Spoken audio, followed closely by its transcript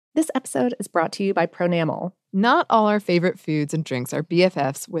This episode is brought to you by Pronamel. Not all our favorite foods and drinks are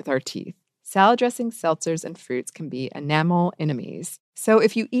BFFs with our teeth. Salad dressings, seltzers, and fruits can be enamel enemies. So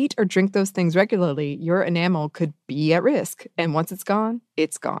if you eat or drink those things regularly, your enamel could be at risk. And once it's gone,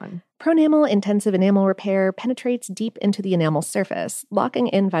 it's gone. Pronamel Intensive Enamel Repair penetrates deep into the enamel surface, locking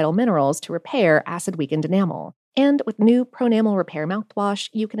in vital minerals to repair acid-weakened enamel. And with new Pronamel Repair mouthwash,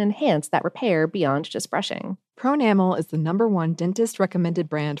 you can enhance that repair beyond just brushing. Pronamel is the #1 dentist-recommended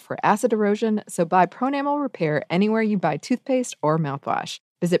brand for acid erosion, so buy Pronamel Repair anywhere you buy toothpaste or mouthwash.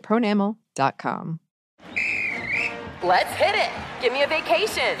 Visit pronamel.com. Let's hit it. Give me a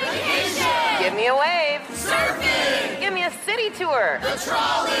vacation. Give me a wave. Surfing. Give me a city tour. The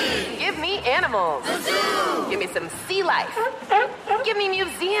trolley. Give me animals. The zoo. Give me some sea life. Give me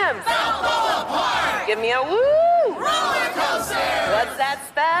museums. Balboa Park. Give me a woo. Roller coaster. What's that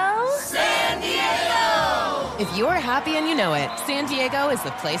spell? San Diego. If you're happy and you know it, San Diego is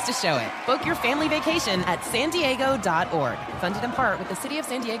the place to show it. Book your family vacation at sandiego.org. Funded in part with the City of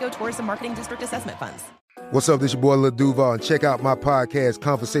San Diego Tourism Marketing District Assessment Funds. What's up, this your boy Lil Duval, and check out my podcast,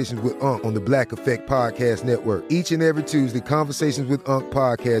 Conversations with Unc, on the Black Effect Podcast Network. Each and every Tuesday, Conversations with Unc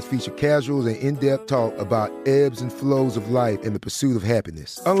podcast feature casuals and in-depth talk about ebbs and flows of life and the pursuit of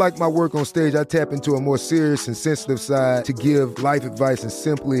happiness. Unlike my work on stage, I tap into a more serious and sensitive side to give life advice and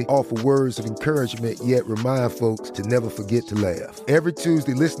simply offer words of encouragement, yet remind folks to never forget to laugh. Every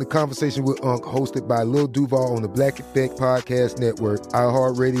Tuesday, listen to Conversation with Unc, hosted by Lil Duval on the Black Effect Podcast Network,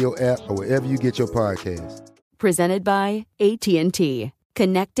 iHeartRadio app, or wherever you get your podcasts. Presented by AT&T.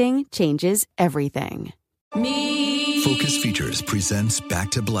 Connecting changes everything. Focus Features presents Back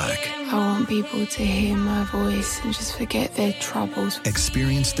to Black. I want people to hear my voice and just forget their troubles.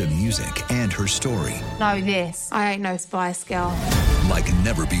 Experience the music and her story. Know this. I ain't no Spice Girl. Like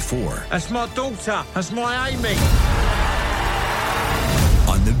never before. That's my daughter. That's my Amy.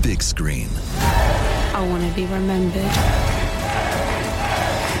 On the big screen. I want to be remembered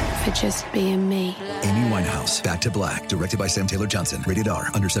for just being me. Amy Winehouse, Back to Black, directed by Sam Taylor Johnson. Rated R,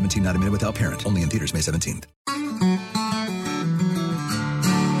 under 17, not a minute without parent. Only in theaters May 17th.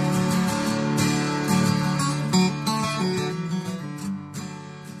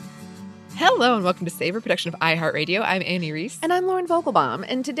 Hello and welcome to Savor, production of iHeartRadio. I'm Annie Reese. And I'm Lauren Vogelbaum,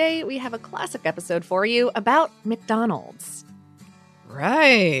 and today we have a classic episode for you about McDonald's.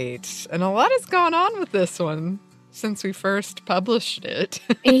 Right. And a lot has gone on with this one since we first published it.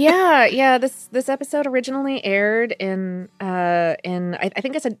 yeah. This episode originally aired in I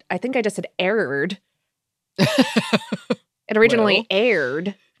think I just said aired. It originally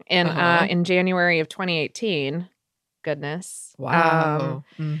aired in January of 2018. Goodness. Wow.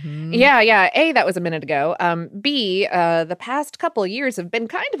 Yeah. A, that was a minute ago. B, the past couple of years have been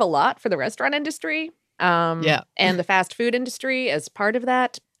kind of a lot for the restaurant industry. And the fast food industry as part of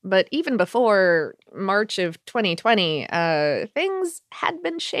that. But even before March of 2020, things had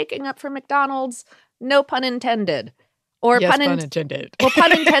been shaking up for McDonald's. No pun intended. Or yes, pun intended. Well,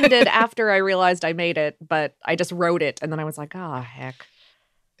 pun intended after I realized I made it, but I just wrote it, and then I was like, oh, heck.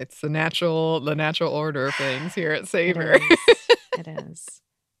 It's the natural order of things here at Savor. It is.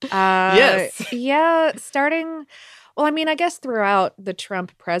 Yes. Yeah, starting... Well, I mean, I guess throughout the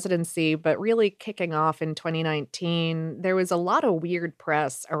Trump presidency, but really kicking off in 2019, there was a lot of weird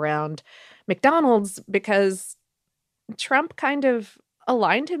press around McDonald's because Trump kind of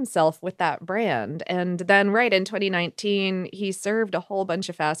aligned himself with that brand. And then right in 2019, he served a whole bunch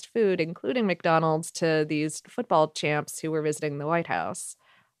of fast food, including McDonald's, to these football champs who were visiting the White House.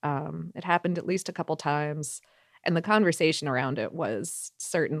 It happened at least a couple times, and the conversation around it was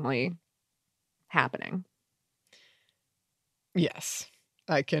certainly happening. Yes,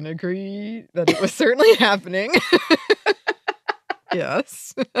 I can agree that it was certainly happening.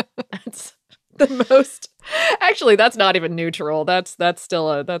 Yes. That's the most... Actually, that's not even neutral. That's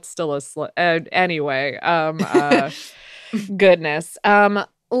still anyway. Goodness.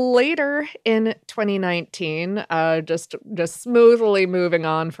 Later in 2019, just smoothly moving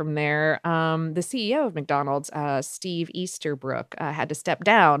on from there, the CEO of McDonald's, Steve Easterbrook, had to step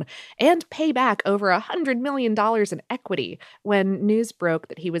down and pay back over $100 million in equity when news broke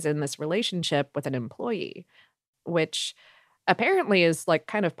that he was in this relationship with an employee, which apparently is like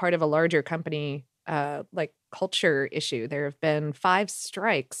kind of part of a larger company like culture issue. There have been 5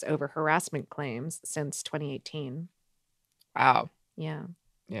 strikes over harassment claims since 2018. Wow. Yeah.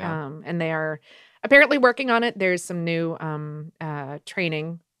 Yeah. And they are apparently working on it. There's some new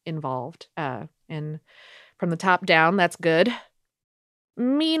training involved and from the top down. That's good.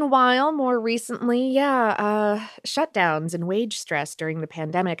 Meanwhile, more recently, shutdowns and wage stress during the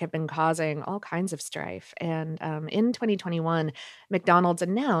pandemic have been causing all kinds of strife. And in 2021, McDonald's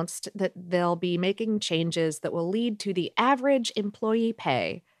announced that they'll be making changes that will lead to the average employee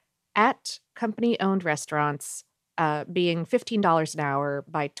pay at company-owned restaurants being $15 an hour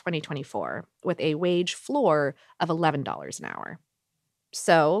by 2024, with a wage floor of $11 an hour.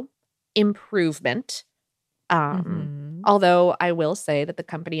 So, improvement. Although I will say that the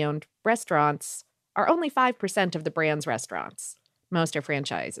company-owned restaurants are only 5% of the brand's restaurants. Most are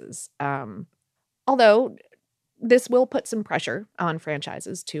franchises. Although this will put some pressure on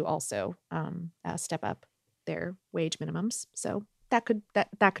franchises to also step up their wage minimums. So that could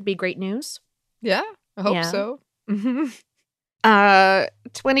be great news. Yeah, I hope so.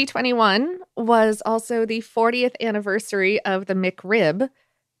 2021 was also the 40th anniversary of the McRib.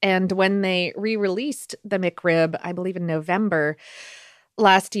 And when they re-released the McRib, I believe in November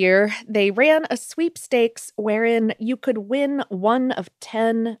last year, they ran a sweepstakes wherein you could win one of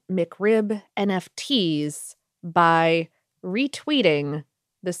 10 McRib NFTs by retweeting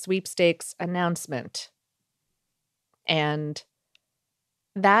the sweepstakes announcement. And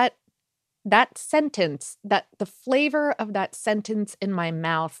that sentence, that the flavor of that sentence in my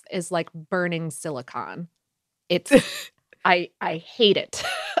mouth is like burning silicone. It's I hate it.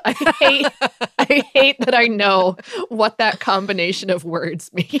 I hate that I know what that combination of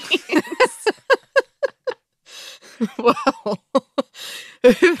words means. Well,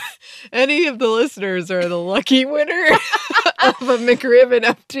 if any of the listeners are the lucky winner of a McRib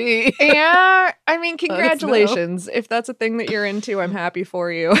NFT. Yeah, I mean, congratulations. If that's a thing that you're into, I'm happy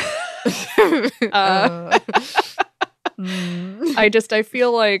for you. I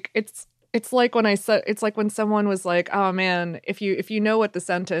feel like it's like when when someone was like, "Oh man, if you know what the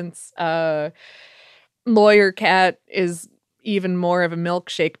sentence lawyer cat is even more of a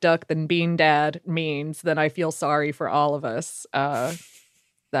milkshake duck than bean dad means, then I feel sorry for all of us."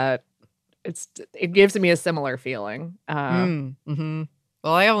 That it gives me a similar feeling. Well,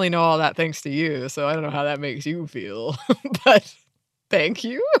 I only know all that thanks to you, so I don't know how that makes you feel, but thank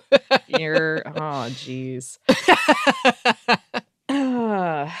you. Oh, geez.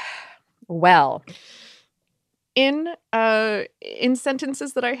 Well, in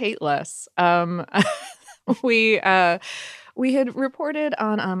sentences that I hate less, we had reported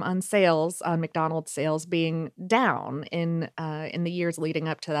on sales, on McDonald's sales being down in the years leading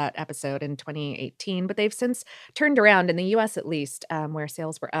up to that episode in 2018, but they've since turned around in the U.S. at least, where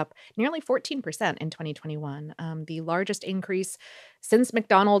sales were up nearly 14% in 2021, the largest increase since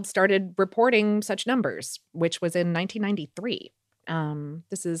McDonald's started reporting such numbers, which was in 1993.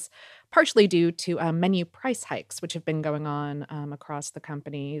 This is partially due to menu price hikes, which have been going on across the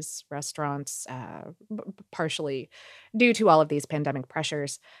company's restaurants, partially due to all of these pandemic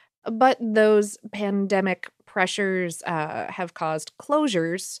pressures. But those pandemic pressures have caused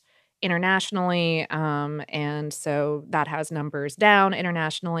closures internationally, and so that has numbers down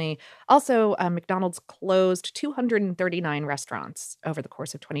internationally. Also, McDonald's closed 239 restaurants over the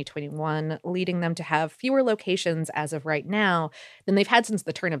course of 2021, leading them to have fewer locations as of right now than they've had since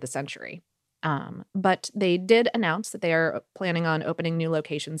the turn of the century. But they did announce that they are planning on opening new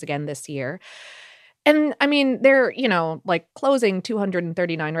locations again this year. And I mean, they're, like closing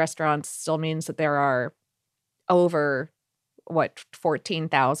 239 restaurants still means that there are over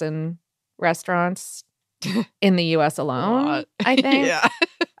 14,000 restaurants in the US alone, I think. Yeah.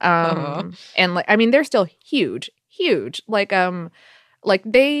 And they're still huge. Like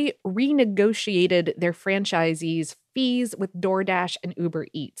they renegotiated their franchisees' fees with DoorDash and Uber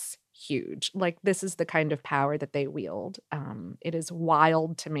Eats. Huge. Like, this is the kind of power that they wield. It is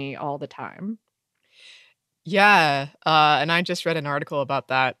wild to me all the time. Yeah. And I just read an article about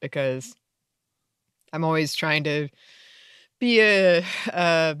that because I'm always trying to be a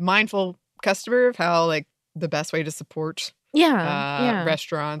mindful customer of how the best way to support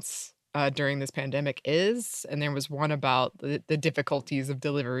restaurants during this pandemic is. And there was one about the difficulties of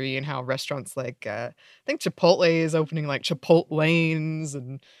delivery and how restaurants I think Chipotle is opening Chipotlanes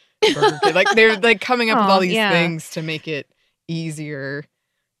and Burger King. They're coming up with all these things to make it easier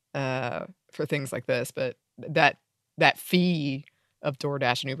for things like this. But that fee of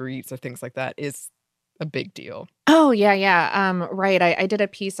DoorDash and Uber Eats or things like that is a big deal. Oh, yeah. Right. I did a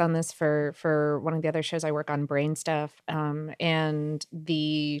piece on this for one of the other shows I work on, Brain Stuff. And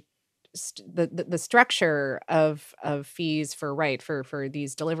the structure of fees for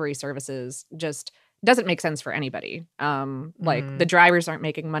these delivery services just doesn't make sense for anybody. The drivers aren't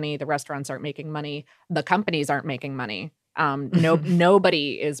making money, the restaurants aren't making money, the companies aren't making money.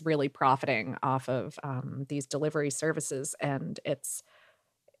 Nobody is really profiting off of these delivery services, and it's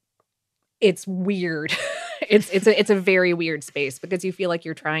it's weird. It's a very weird space because you feel like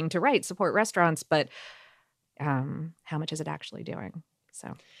you're trying to support restaurants, but how much is it actually doing?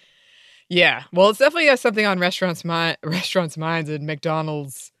 So Yeah, well, it's definitely something on restaurants' minds, and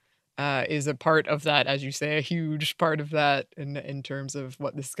McDonald's is a part of that, as you say, a huge part of that in terms of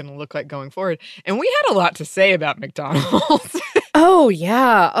what this is going to look like going forward. And we had a lot to say about McDonald's. Oh,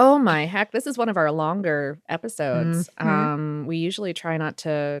 yeah. Oh, my heck. This is one of our longer episodes. Mhm. We usually try not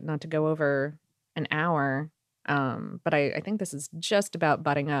to go over an hour, but I think this is just about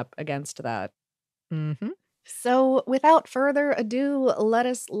butting up against that. Mm-hmm. So, without further ado,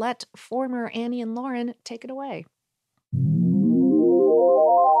 let former Annie and Lauren take it away.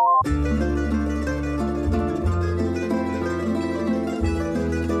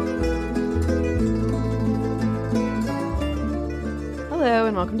 Hello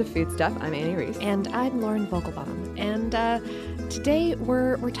and welcome to Food Stuff. I'm Annie Reese. And I'm Lauren Vogelbaum. And today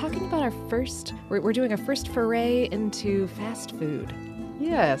we're talking about our first, we're doing a first foray into fast food.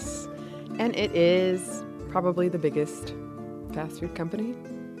 Yes, and it is probably the biggest fast food company.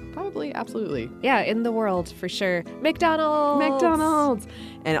 Probably, absolutely. Yeah, in the world, for sure. McDonald's!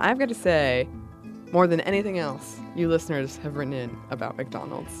 And I've got to say, more than anything else, you listeners have written in about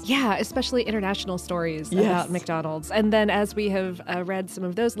McDonald's. Yeah, especially international stories about McDonald's. And then as we have read some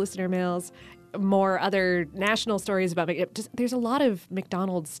of those listener mails, more other national stories about McDonald's. There's a lot of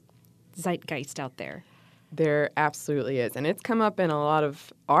McDonald's zeitgeist out there. There absolutely is. And it's come up in a lot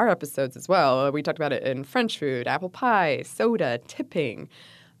of our episodes as well. We talked about it in French food, apple pie, soda, tipping.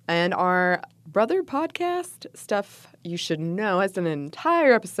 And our brother podcast, Stuff You Should Know, has done an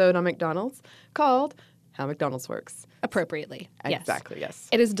entire episode on McDonald's called How McDonald's Works. Appropriately. Exactly, yes.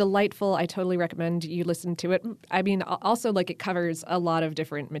 It is delightful. I totally recommend you listen to it. I mean, also, like, it covers a lot of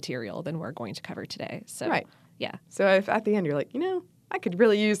different material than we're going to cover today. So, right. Yeah. So if at the end you're like, I could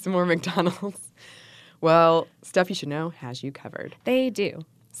really use some more McDonald's. Well, Stuff You Should Know has you covered. They do.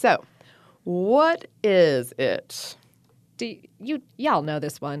 So, what is it? Y'all know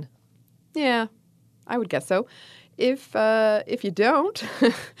this one. Yeah, I would guess so. If you don't,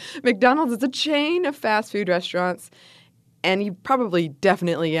 McDonald's is a chain of fast food restaurants, and you probably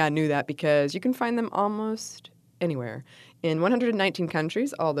definitely knew that because you can find them almost anywhere in 119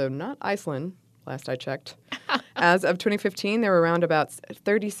 countries, although not Iceland, last I checked. As of 2015, there were around about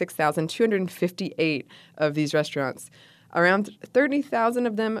 36,258 of these restaurants. Around 30,000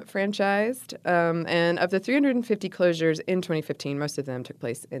 of them franchised, and of the 350 closures in 2015, most of them took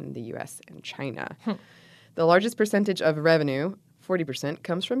place in the U.S. and China. The largest percentage of revenue, 40%,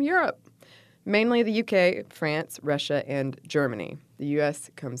 comes from Europe, mainly the UK, France, Russia, and Germany. The U.S.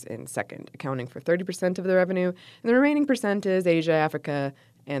 comes in second, accounting for 30% of the revenue, and the remaining percent is Asia, Africa,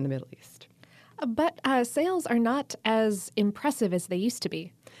 and the Middle East. But sales are not as impressive as they used to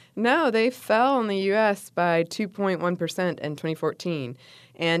be. No, they fell in the U.S. by 2.1% in 2014,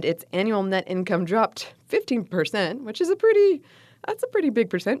 and its annual net income dropped 15%, which is a pretty big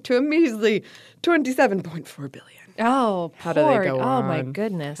percent, to a measly $27.4 billion. Oh, how do they go on? Oh, my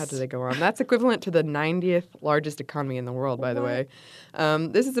goodness. How do they go on? That's equivalent to the 90th largest economy in the world, by the way.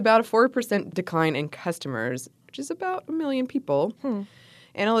 This is about a 4% decline in customers, which is about 1 million people.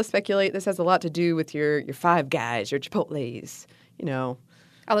 Analysts speculate this has a lot to do with your Five Guys, your Chipotles, All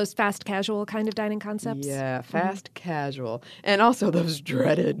those fast casual kind of dining concepts? Yeah, fast casual. And also those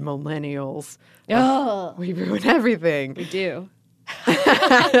dreaded millennials. Oh. We ruin everything. We do.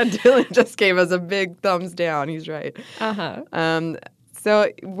 Dylan just gave us a big thumbs down. He's right. Uh-huh.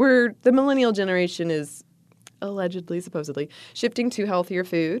 So the millennial generation is allegedly, supposedly, shifting to healthier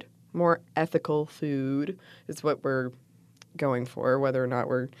food, more ethical food is what we're going for. Whether or not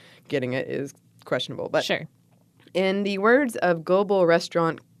we're getting it is questionable. But sure. In the words of global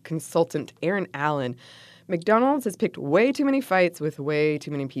restaurant consultant Aaron Allen, McDonald's has picked way too many fights with way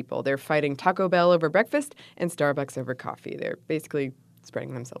too many people. They're fighting Taco Bell over breakfast and Starbucks over coffee. They're basically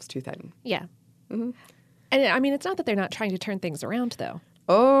spreading themselves too thin. Yeah. Mm-hmm. And I mean, it's not that they're not trying to turn things around, though.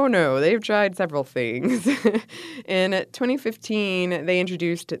 Oh, no. They've tried several things. In 2015, they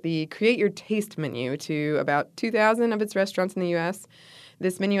introduced the Create Your Taste menu to about 2,000 of its restaurants in the U.S.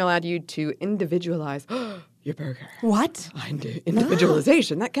 This menu allowed you to individualize your burger. What?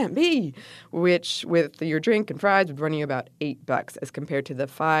 Individualization, that can't be. Which, with your drink and fries, would run you about $8 as compared to the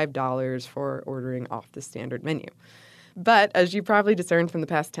 $5 for ordering off the standard menu. But, as you probably discerned from the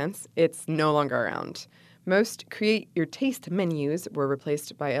past tense, it's no longer around. Most Create Your Taste menus were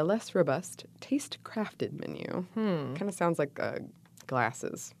replaced by a less robust Taste Crafted menu. Kind of sounds like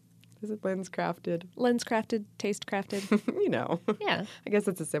glasses. Is it lens crafted? Lens crafted, taste crafted. You know. Yeah. I guess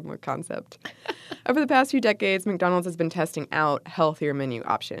it's a similar concept. Over the past few decades, McDonald's has been testing out healthier menu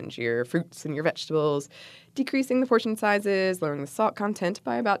options, your fruits and your vegetables, decreasing the portion sizes, lowering the salt content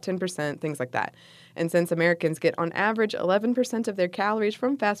by about 10%, things like that. And since Americans get on average 11% of their calories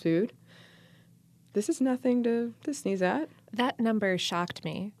from fast food, this is nothing to sneeze at. That number shocked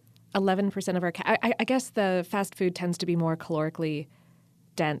me. 11% of our... I guess the fast food tends to be more calorically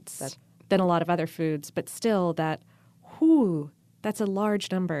dense than a lot of other foods, but still that's a large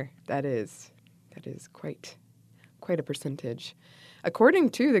number. That is quite a percentage. According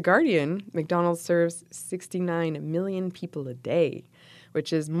to The Guardian, McDonald's serves 69 million people a day,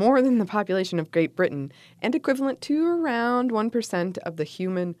 which is more than the population of Great Britain and equivalent to around 1% of the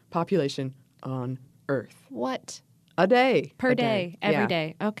human population on Earth. What? A day. Per day. Every Yeah.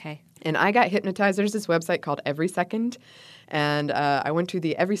 day. Okay. And I got hypnotized. There's this website called Every Second, and I went to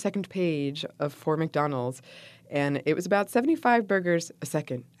the Every Second page for McDonald's, and it was about 75 burgers a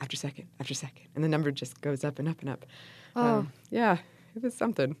second after second after second, and the number just goes up and up and up. Oh. Yeah, it was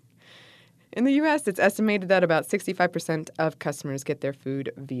something. In the U.S., it's estimated that about 65% of customers get their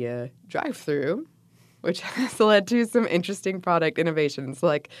food via drive-thru, which has led to some interesting product innovations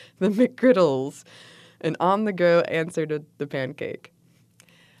like the McGriddles, an on-the-go answer to the pancake.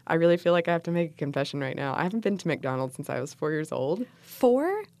 I really feel like I have to make a confession right now. I haven't been to McDonald's since I was 4 years old.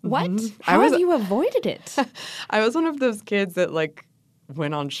 4? What? Mm-hmm. How have you avoided it? I was one of those kids that,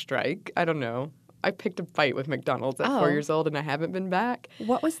 went on strike. I don't know. I picked a fight with McDonald's at 4 years old, and I haven't been back.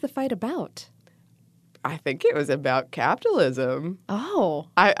 What was the fight about? I think it was about capitalism. Oh.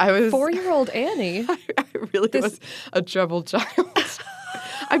 I was... 4-year-old Annie. I really was a troubled child.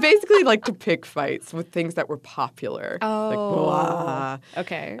 I basically like to pick fights with things that were popular. Oh.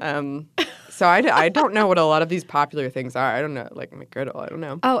 Okay. So I don't know what a lot of these popular things are. I don't know, like McGriddle. I don't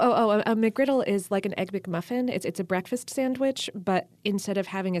know. A McGriddle is like an Egg McMuffin. It's a breakfast sandwich, but instead of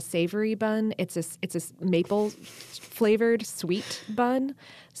having a savory bun, it's a maple flavored sweet bun.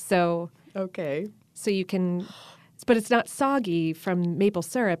 So okay. So you can, but it's not soggy from maple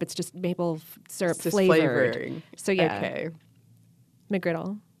syrup. It's just maple syrup It's just flavored. flavoring. So yeah. Okay.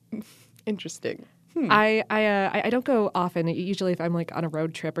 McGriddle. Interesting. I don't go often. Usually, if I'm on a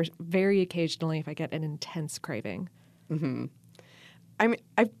road trip, or very occasionally, if I get an intense craving. Mm-hmm. I mean,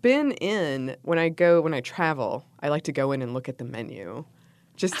 I've been in when I travel. I like to go in and look at the menu,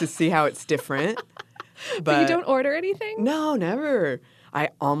 just to see how it's different. But you don't order anything? No, never. I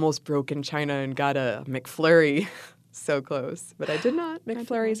almost broke in China and got a McFlurry. So close, but I did not.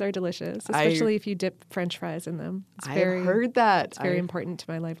 McFlurries are delicious, especially if you dip French fries in them. I've heard that. It's very important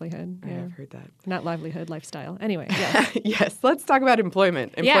to my livelihood. Yeah. I've heard that. Not livelihood, lifestyle. Anyway, yes. Yes, let's talk about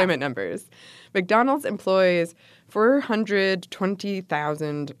employment numbers. McDonald's employs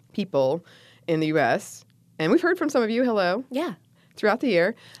 420,000 people in the U.S., and we've heard from some of you, hello. Yeah. Throughout the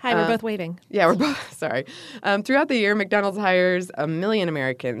year. Hi, we're both waving. Yeah, we're both, sorry. Throughout the year, McDonald's hires 1 million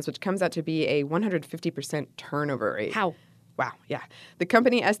Americans, which comes out to be a 150% turnover rate. How? Wow, yeah. The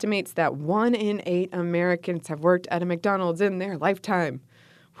company estimates that 1 in 8 Americans have worked at a McDonald's in their lifetime.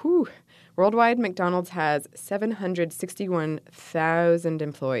 Whew. Worldwide, McDonald's has 761,000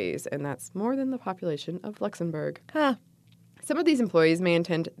 employees, and that's more than the population of Luxembourg. Huh. Some of these employees may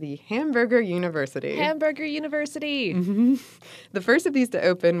attend the Hamburger University. Hamburger University. Mm-hmm. The first of these to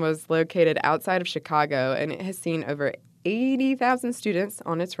open was located outside of Chicago, and it has seen over 80,000 students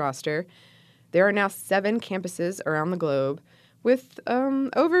on its roster. There are now 7 campuses around the globe with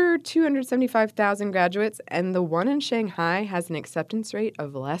over 275,000 graduates, and the one in Shanghai has an acceptance rate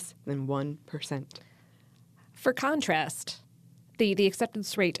of less than 1%. For contrast, the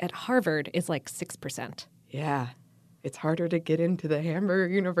acceptance rate at Harvard is like 6%. Yeah. It's harder to get into the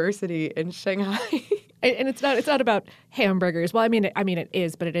Hamburger University in Shanghai. And it's not about hamburgers. Well, I mean it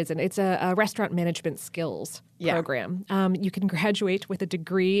is, but it isn't. It's a restaurant management skills program. You can graduate with a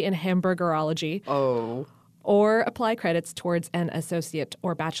degree in hamburgerology. Oh. Or apply credits towards an associate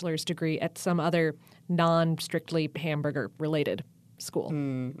or bachelor's degree at some other non-strictly hamburger-related school.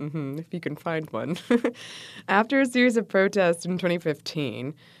 Mm-hmm, if you can find one. After a series of protests in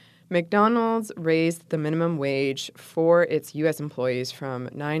 2015, McDonald's raised the minimum wage for its U.S. employees from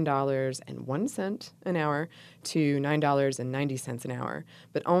 $9.01 an hour to $9.90 an hour,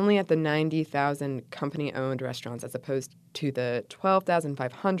 but only at the 90,000 company-owned restaurants as opposed to the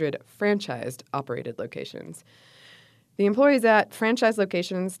 12,500 franchised-operated locations. The employees at franchise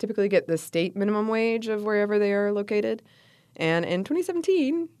locations typically get the state minimum wage of wherever they are located. And in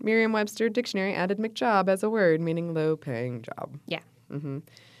 2017, Merriam-Webster Dictionary added McJob as a word, meaning low-paying job. Yeah. Mm-hmm.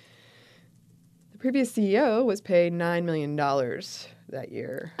 The previous CEO was paid $9 million that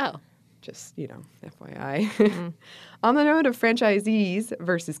year. Oh. Just, FYI. On the note of franchisees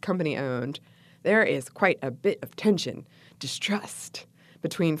versus company-owned, there is quite a bit of tension, distrust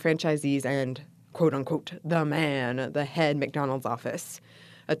between franchisees and, quote-unquote, the man, the head McDonald's office.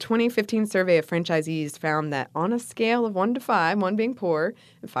 A 2015 survey of franchisees found that on a scale of 1 to 5, 1 being poor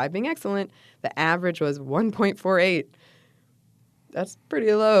and 5 being excellent, the average was 1.48. That's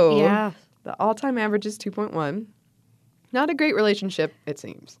pretty low. Yeah. The all-time average is 2.1. Not a great relationship, it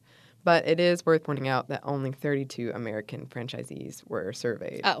seems. But it is worth pointing out that only 32 American franchisees were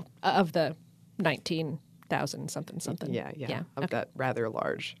surveyed. Oh, of the 19,000 something. Yeah. Of Okay. that rather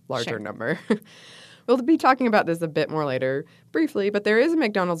larger Sure. number. We'll be talking about this a bit more later, briefly, but there is a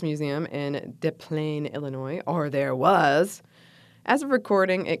McDonald's museum in Des Plaines, Illinois, or there was. As of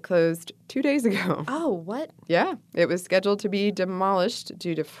recording, it closed 2 days ago. Oh, what? Yeah, it was scheduled to be demolished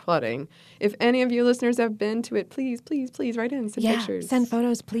due to flooding. If any of you listeners have been to it, please write in, send pictures. Send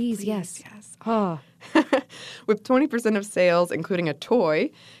photos, please. Yes. Oh. With 20% of sales, including a toy,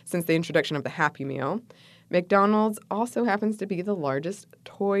 since the introduction of the Happy Meal, McDonald's also happens to be the largest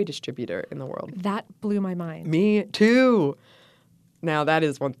toy distributor in the world. That blew my mind. Me too. Now, that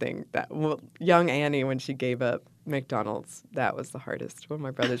is one thing that young Annie, when she gave up McDonald's, that was the hardest. When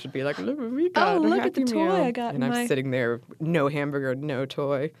my brothers would be like, look what we got. Oh, a look at Happy the toy Meal. I got And in I'm my- sitting there, no hamburger, no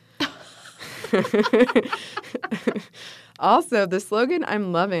toy. Also, the slogan,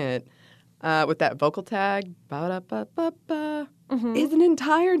 I'm loving it, with that vocal tag, ba-da-ba-ba-ba, is an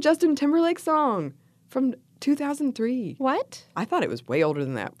entire Justin Timberlake song from 2003. What? I thought it was way older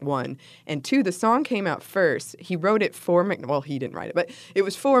than that, 1. And 2, the song came out first. He wrote it for well, he didn't write it, but it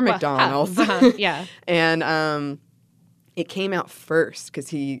was for McDonald's. Yeah. And it came out first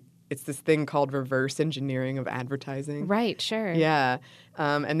because it's this thing called reverse engineering of advertising. Right, sure. Yeah.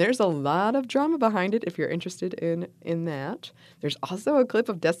 And there's a lot of drama behind it if you're interested in that. There's also a clip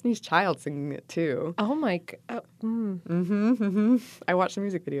of Destiny's Child singing it too. Oh my I watched the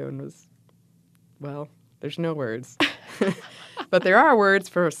music video and there's no words. But there are words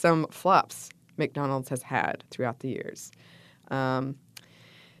for some flops McDonald's has had throughout the years. Some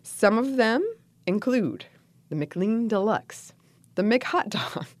of them include the McLean Deluxe, the McHot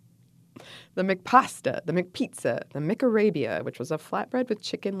Dog, the McPasta, the McPizza, the McArabia, which was a flatbread with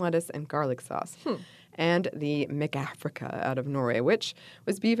chicken, lettuce, and garlic sauce, and the McAfrica out of Norway, which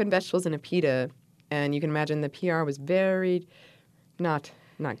was beef and vegetables in a pita. And you can imagine the PR was very not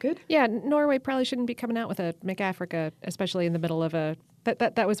good. Yeah, Norway probably shouldn't be coming out with a McAfrica, especially in the middle of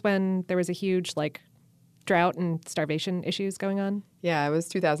that was when there was a huge drought and starvation issues going on. Yeah, it was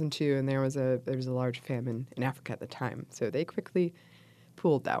 2002, and there was a large famine in Africa at the time, so they quickly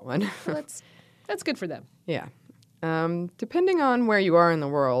pulled that one. Well, that's good for them. Yeah. Depending on where you are in the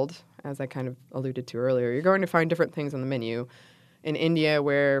world, as I kind of alluded to earlier, you're going to find different things on the menu. In India,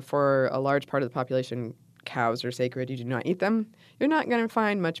 where for a large part of the population, cows are sacred, you do not eat them, you're not going to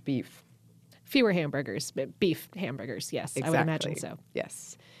find much beef. Fewer hamburgers, beef hamburgers, yes, Exactly. I would imagine so.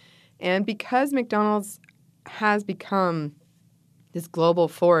 Yes. And because McDonald's has become this global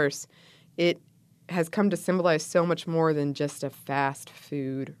force, it has come to symbolize so much more than just a fast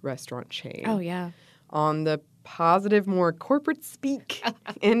food restaurant chain. Oh, yeah. On the positive, more corporate speak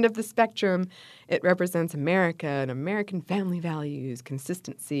end of the spectrum, it represents America and American family values,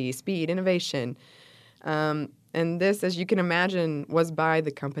 consistency, speed, innovation. And this, as you can imagine, was by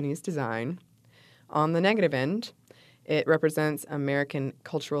the company's design. On the negative end, it represents American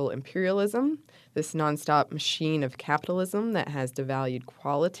cultural imperialism, this nonstop machine of capitalism that has devalued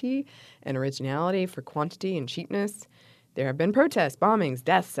quality and originality for quantity and cheapness. There have been protests, bombings,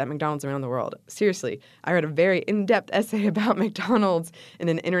 deaths at McDonald's around the world. Seriously, I read a very in-depth essay about McDonald's in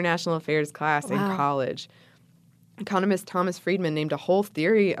an international affairs class in college. Economist Thomas Friedman named a whole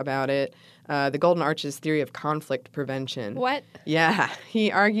theory about it, the Golden Arches theory of conflict prevention. What? Yeah.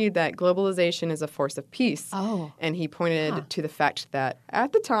 He argued that globalization is a force of peace. Oh. And he pointed to the fact that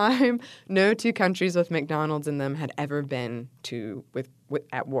at the time, no two countries with McDonald's in them had ever been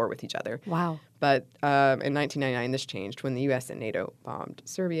at war with each other. Wow. But in 1999, this changed when the U.S. and NATO bombed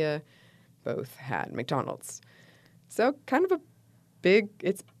Serbia. Both had McDonald's. So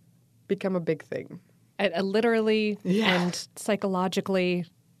it's become a big thing. Literally and psychologically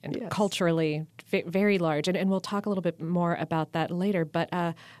and culturally very large. And we'll talk a little bit more about that later. But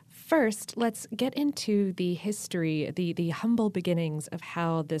first, let's get into the history, the humble beginnings of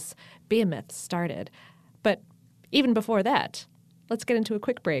how this behemoth started. But even before that, let's get into a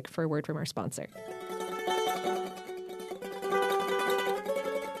quick break for a word from our sponsor.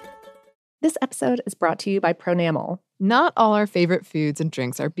 This episode is brought to you by Pronamel. Not all our favorite foods and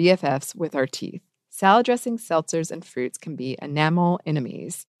drinks are BFFs with our teeth. salad dressings, seltzers, and fruits can be enamel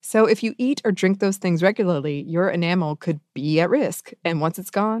enemies. So if you eat or drink those things regularly, your enamel could be at risk. And once it's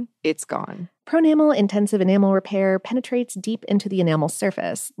gone, it's gone. Pronamel Intensive Enamel Repair penetrates deep into the enamel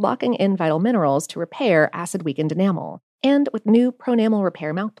surface, locking in vital minerals to repair acid-weakened enamel. And with new Pronamel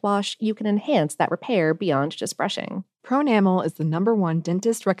Repair mouthwash, you can enhance that repair beyond just brushing. Pronamel is the #1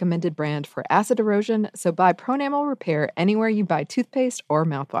 dentist-recommended brand for acid erosion, so buy Pronamel Repair anywhere you buy toothpaste or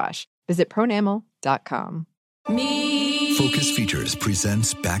mouthwash. Visit pronamel.com. Focus Features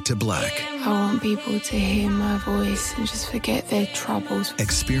presents Back to Black. I want people to hear my voice and just forget their troubles.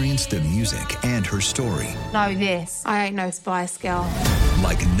 Experience the music and her story Know this, I ain't no Spice Girl.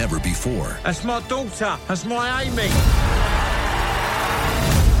 like never before. That's my daughter. That's my Amy.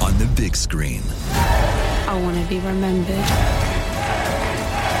 On the big screen. I want to be remembered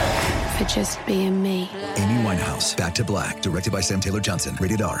for just being me. Amy Winehouse, Back to Black, directed by Sam Taylor Johnson.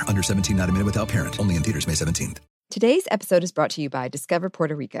 Rated R, under 17, not a minute without parent. Only in theaters May 17th. Today's episode is brought to you by Discover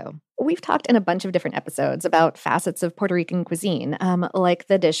Puerto Rico. We've talked in a bunch of different episodes about facets of Puerto Rican cuisine, like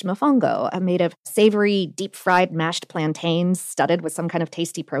the dish mofongo, made of savory, deep-fried mashed plantains studded with some kind of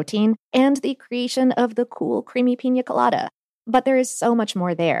tasty protein, and the creation of the cool, creamy pina colada. But there is so much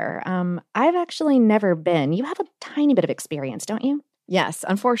more there. I've actually never been. You have a tiny bit of experience, don't you? Yes,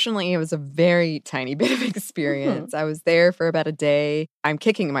 unfortunately, it was a very tiny bit of experience. I was there for about a day. I'm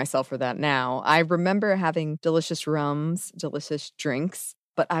kicking myself for that now. I remember having delicious rums, delicious drinks,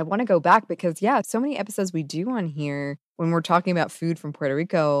 but I want to go back because, so many episodes we do on here when we're talking about food from Puerto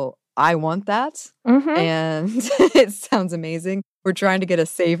Rico. I want that, and it sounds amazing. We're trying to get a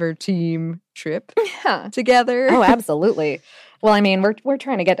Savor team trip together. Oh, absolutely. Well, I mean, we're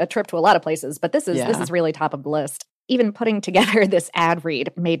trying to get a trip to a lot of places, but this is really top of the list. Even putting together this ad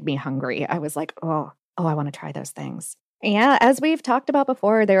read made me hungry. I was like, oh, I want to try those things. Yeah, as we've talked about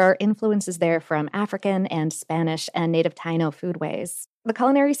before, there are influences there from African and Spanish and native Taino foodways. The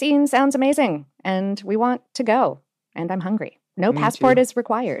culinary scene sounds amazing, and we want to go. And I'm hungry. No passport is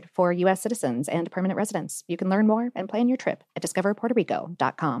required for U.S. citizens and permanent residents. You can learn more and plan your trip at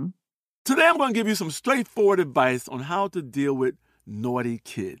discoverpuertorico.com. Today I'm going to give you some straightforward advice on how to deal with naughty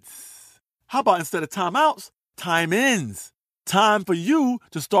kids. How about instead of timeouts, time-ins? Time for you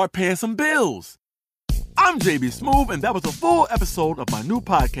to start paying some bills. I'm JB Smoove, and that was a full episode of my new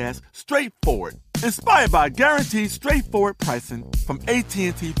podcast, Straightforward, inspired by guaranteed straightforward pricing from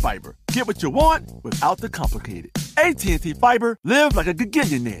AT&T Fiber. Get what you want without the complicated. AT&T Fiber, live like a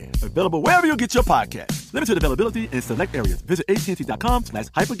gigillionaire. Available wherever you get your podcasts. Limited availability in select areas. Visit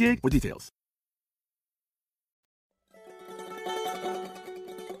AT&T.com/hypergig for details.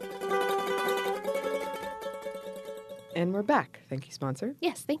 And we're back. Thank you, sponsor.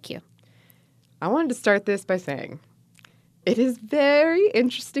 Yes, thank you. I wanted to start this by saying it is very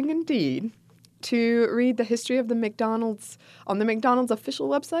interesting indeed to read the history of the McDonald's on the McDonald's official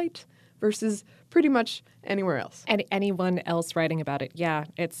website versus pretty much anywhere else. And anyone else writing about it. Yeah,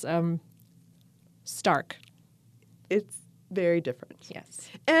 it's stark. It's very different. Yes.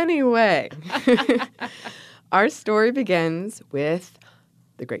 Anyway, our story begins with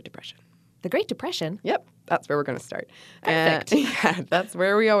the Great Depression. The Great Depression? Yep, that's where we're going to start. Perfect. Yeah, that's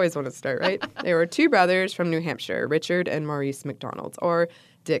where we always want to start, right? There were two brothers from New Hampshire, Richard and Maurice McDonald, or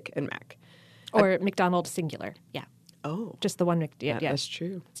Dick and Mac. Or McDonald singular, yeah. Oh. Just the one, yeah. That's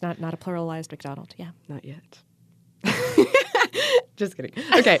true. It's not a pluralized McDonald, yeah. Not yet. Just kidding.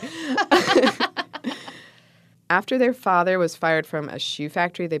 Okay. After their father was fired from a shoe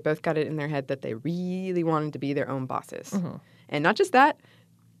factory, they both got it in their head that they really wanted to be their own bosses. Mm-hmm. And not just that,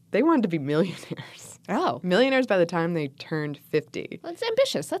 they wanted to be millionaires. Oh. Millionaires by the time they turned 50. That's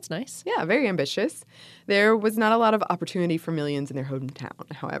ambitious. That's nice. Yeah, very ambitious. There was not a lot of opportunity for millions in their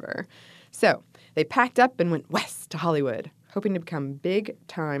hometown, however. So they packed up and went west to Hollywood, hoping to become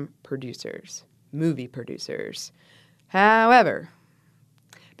big-time producers, movie producers. However,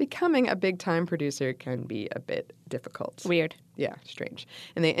 becoming a big-time producer can be a bit difficult. Weird. Yeah, strange.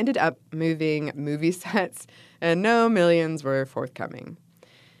 And they ended up moving movie sets, and no millions were forthcoming.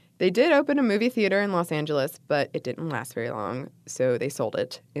 They did open a movie theater in Los Angeles, but it didn't last very long, so they sold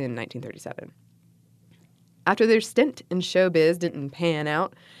it in 1937. After their stint in showbiz didn't pan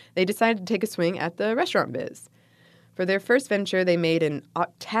out, they decided to take a swing at the restaurant biz. For their first venture, they made an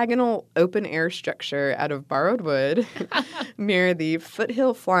octagonal open-air structure out of borrowed wood near the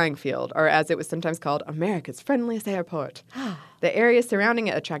Foothill Flying Field, or as it was sometimes called, America's friendliest airport. The area surrounding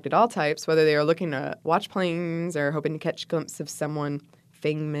it attracted all types, whether they were looking to watch planes or hoping to catch a glimpse of someone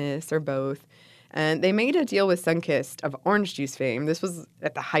famous or both. And they made a deal with Sunkist of orange juice fame. This was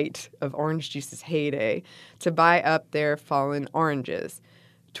at the height of orange juice's heyday, to buy up their fallen oranges.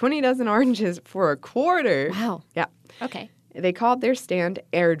 20 dozen oranges for a quarter. Wow. Yeah. Okay. They called their stand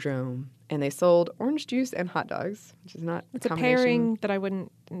Airdrome, and they sold orange juice and hot dogs, which is not It's a pairing that I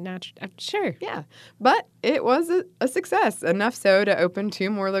wouldn't sure. Yeah, but it was a success, enough so to open 2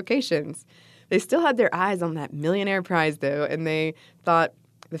 more locations. They still had their eyes on that millionaire prize, though, and they thought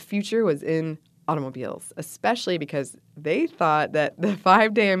the future was in automobiles, especially because they thought that the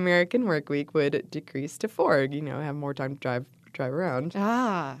 5-day American work week would decrease to 4, have more time to drive around.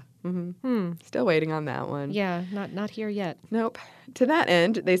 Ah. Still waiting on that one. Yeah, not here yet. Nope. To that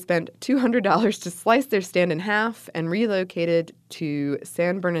end, they spent $200 to slice their stand in half and relocated to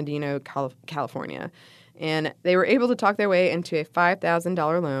San Bernardino, California. And they were able to talk their way into a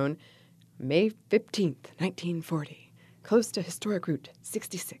 $5,000 loan May 15th, 1940, close to historic Route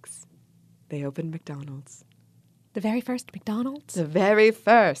 66. They opened McDonald's. The very first McDonald's? The very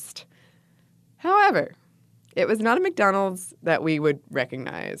first. However, it was not a McDonald's that we would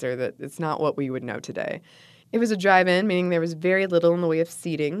recognize, or that it's not what we would know today. It was a drive-in, meaning there was very little in the way of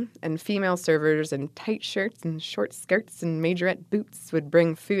seating, and female servers in tight shirts and short skirts and majorette boots would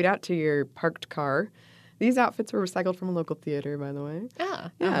bring food out to your parked car. These outfits were recycled from a local theater, by the way.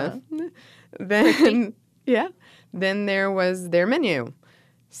 Ah. Yeah. Then there was their menu.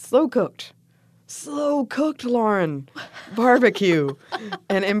 Slow cooked, Lauren. Barbecue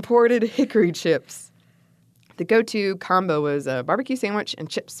and imported hickory chips. The go-to combo was a barbecue sandwich and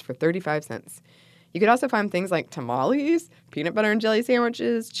chips for 35 cents. You could also find things like tamales, peanut butter and jelly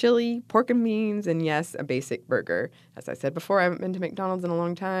sandwiches, chili, pork and beans, and yes, a basic burger. As I said before, I haven't been to McDonald's in a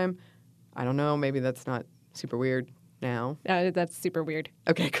long time. I don't know, maybe that's not super weird now. That's super weird.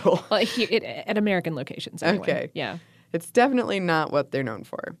 Okay, cool. Well, at American locations, anyway. Okay. Yeah. It's definitely not what they're known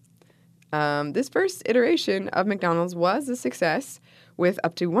for. This first iteration of McDonald's was a success, with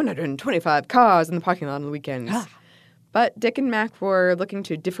up to 125 cars in the parking lot on the weekends. But Dick and Mac were looking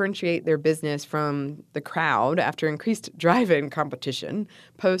to differentiate their business from the crowd after increased drive-in competition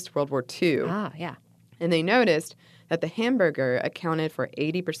post-World War II. Ah, yeah. And they noticed that the hamburger accounted for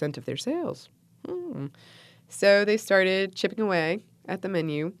 80% of their sales. So they started chipping away at the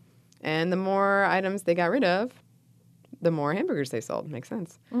menu, and the more items they got rid of, the more hamburgers they sold. Makes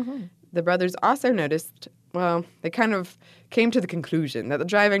sense. Mm-hmm. The brothers also noticed, they kind of came to the conclusion that the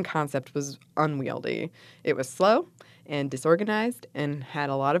drive-in concept was unwieldy. It was slow and disorganized and had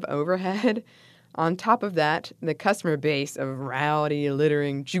a lot of overhead. On top of that, the customer base of rowdy,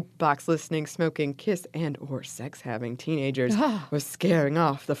 littering, jukebox-listening, smoking, kiss, and or sex-having teenagers was scaring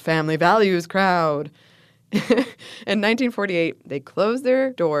off the family values crowd. In 1948, they closed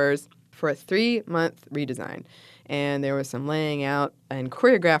their doors for a 3-month redesign. And there was some laying out and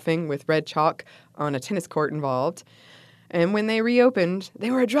choreographing with red chalk on a tennis court involved. And when they reopened,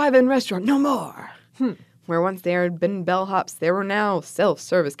 they were a drive-in restaurant no more. Where once there had been bellhops, there were now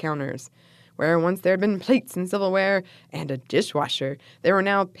self-service counters. Where once there had been plates and silverware and a dishwasher, there were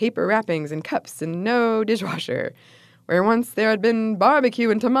now paper wrappings and cups and no dishwasher. Where once there had been barbecue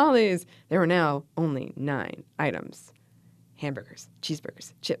and tamales, there were now only 9 items. Hamburgers,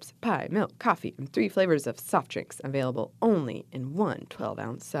 cheeseburgers, chips, pie, milk, coffee, and 3 flavors of soft drinks available only in one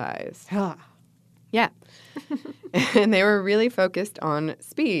 12-ounce size. Yeah. And they were really focused on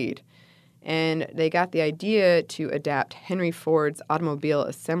speed. And they got the idea to adapt Henry Ford's automobile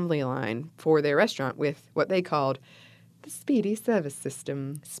assembly line for their restaurant with what they called the Speedy Service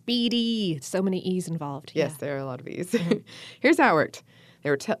System. Speedy. So many E's involved. Yes, there are a lot of E's. Here's how it worked.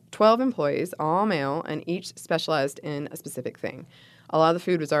 There were 12 employees, all male, and each specialized in a specific thing. A lot of the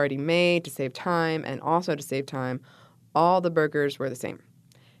food was already made to save time, and also to save time, all the burgers were the same.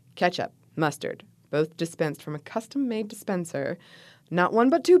 Ketchup, mustard, both dispensed from a custom-made dispenser, not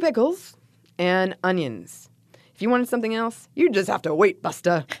 1 but 2 pickles, and onions. If you wanted something else, you'd just have to wait,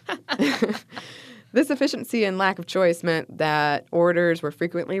 Busta. This efficiency and lack of choice meant that orders were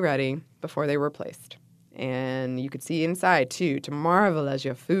frequently ready before they were placed. And you could see inside, too, to marvel as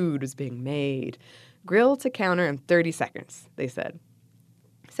your food was being made. Grill to counter in 30 seconds, they said.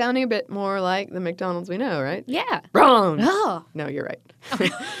 Sounding a bit more like the McDonald's we know, right? Yeah. Wrong! Oh. No, you're right.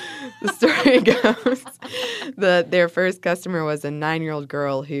 The story goes that their first customer was a 9-year-old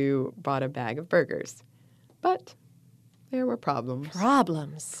girl who bought a bag of burgers. But there were problems.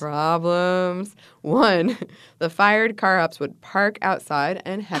 Problems. 1, the fired car ops would park outside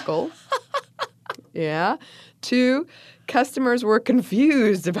and heckle. Yeah. 2, customers were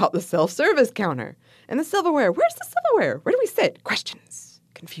confused about the self-service counter. And the silverware. Where's the silverware? Where do we sit? Questions.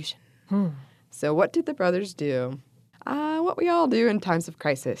 Confusion. So what did the brothers do? What we all do in times of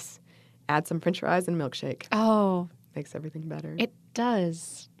crisis. Add some french fries and milkshake. Oh. Makes everything better. It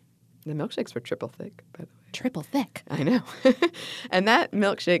does. The milkshakes were triple thick, by the way. triple thick. I know. And that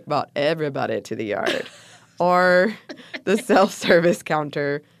milkshake brought everybody to the yard. Or the self-service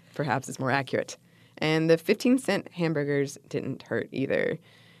counter, perhaps is more accurate. And the 15-cent hamburgers didn't hurt either.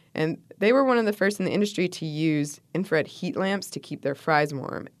 And they were one of the first in the industry to use infrared heat lamps to keep their fries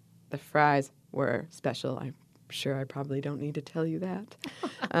warm. The fries were special. I'm sure I probably don't need to tell you that.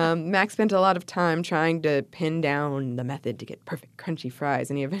 Max spent a lot of time trying to pin down the method to get perfect crunchy fries,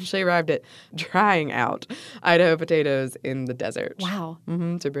 and he eventually arrived at trying out Idaho potatoes in the desert. Wow.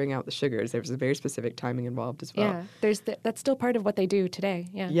 To bring out the sugars. There was a very specific timing involved as well. Yeah, that's still part of what they do today.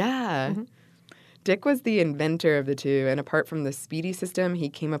 Yeah. Yeah. Dick was the inventor of the two, and apart from the speedy system, he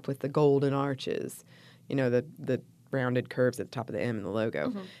came up with the golden arches, the rounded curves at the top of the M in the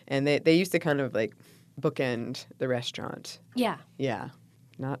logo. And they used to kind of like bookend the restaurant. Yeah. Yeah.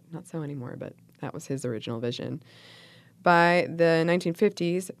 Not so anymore, but that was his original vision. By the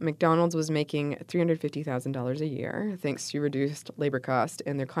 1950s, McDonald's was making $350,000 a year thanks to reduced labor cost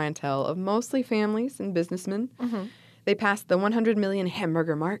and their clientele of mostly families and businessmen. They passed the 100 million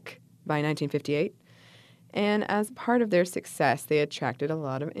hamburger mark by 1958. And as part of their success, they attracted a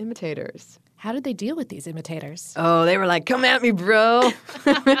lot of imitators. How did they deal with these imitators? Oh, they were like, come at me, bro.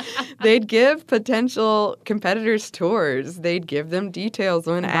 They'd give potential competitors tours. They'd give them details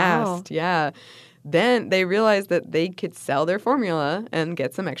when asked. Yeah. Then they realized that they could sell their formula and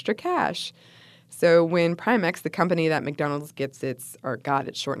get some extra cash. So when Primex, the company that McDonald's got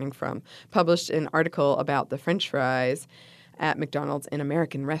its shortening from, published an article about the French fries at McDonald's An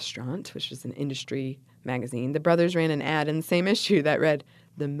American Restaurant, which is an industry magazine, the brothers ran an ad in the same issue that read,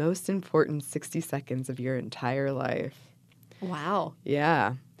 "The most important 60 seconds of your entire life." Wow.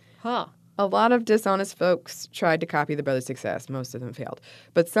 Yeah. Huh. A lot of dishonest folks tried to copy the brothers' success. Most of them failed.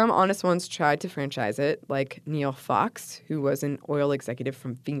 But some honest ones tried to franchise it, like Neil Fox, who was an oil executive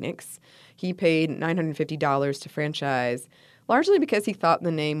from Phoenix. He paid $950 to franchise, largely because he thought the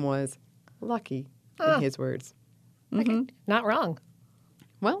name was lucky, in his words. Okay. Not wrong.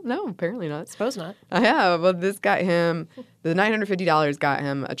 Well, no, apparently not. Suppose not. Yeah, well, this got him, the $950 got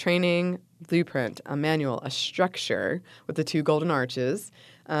him a training blueprint, a manual, a structure with the 2 golden arches,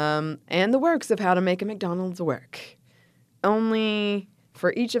 and the works of how to make a McDonald's work. Only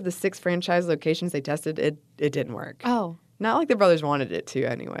for each of the 6 franchise locations they tested, it didn't work. Oh. Not like the brothers wanted it to,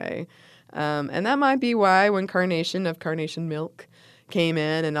 anyway. And that might be why when Carnation of Carnation Milk came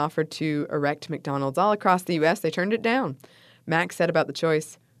in and offered to erect McDonald's all across the U.S., they turned it down. Max said about the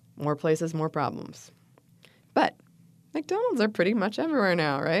choice, more places, more problems. But McDonald's are pretty much everywhere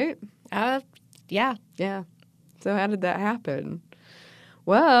now, right? Yeah. Yeah. So how did that happen?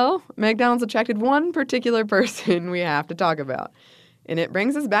 Well, McDonald's attracted one particular person we have to talk about. And it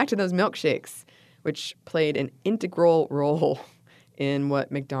brings us back to those milkshakes, which played an integral role in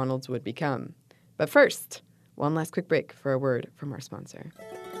what McDonald's would become. But first, one last quick break for a word from our sponsor.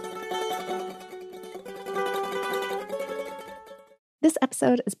 This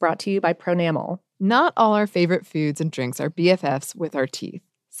episode is brought to you by Pronamel. Not all our favorite foods and drinks are BFFs with our teeth.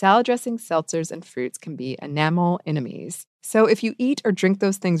 Salad dressings, seltzers, and fruits can be enamel enemies. So if you eat or drink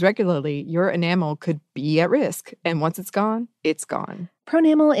those things regularly, your enamel could be at risk. And once it's gone, it's gone.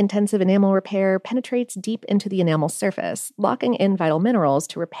 Pronamel Intensive Enamel Repair penetrates deep into the enamel surface, locking in vital minerals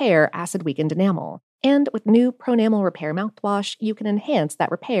to repair acid-weakened enamel. And with new Pronamel Repair mouthwash, you can enhance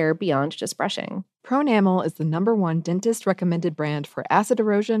that repair beyond just brushing. Pronamel is the #1 dentist-recommended brand for acid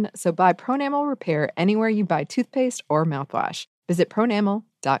erosion, so buy Pronamel Repair anywhere you buy toothpaste or mouthwash. Visit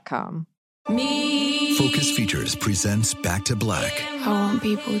pronamel.com. Focus Features presents Back to Black. I want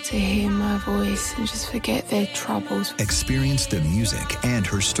people to hear my voice and just forget their troubles. Experience the music and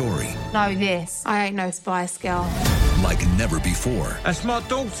her story Know this, I ain't no Spice Girl. like never before. That's my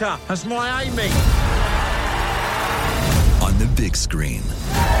daughter. That's my Amy. On the big screen.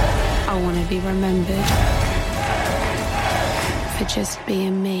 I want to be remembered for just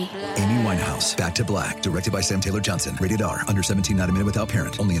being me. Amy Winehouse, Back to Black, directed by Sam Taylor Johnson. Rated R, under 17, not a minute without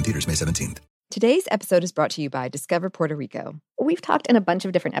parent. Only in theaters May 17th. Today's episode is brought to you by Discover Puerto Rico. We've talked in a bunch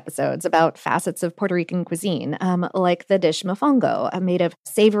of different episodes about facets of Puerto Rican cuisine, like the dish mofongo, made of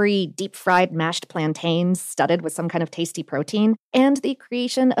savory, deep-fried mashed plantains studded with some kind of tasty protein, and the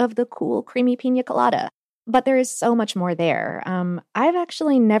creation of the cool, creamy pina colada. But there is so much more there. I've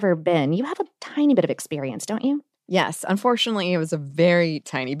actually never been. You have a tiny bit of experience, don't you? Yes, unfortunately, it was a very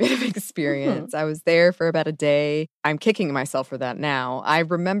tiny bit of experience. I was there for about a day. I'm kicking myself for that now. I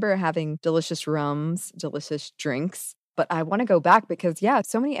remember having delicious rums, delicious drinks, but I want to go back because,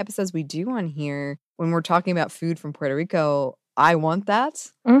 so many episodes we do on here when we're talking about food from Puerto Rico, I want that.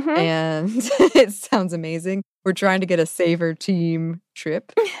 And it sounds amazing. We're trying to get a Savor team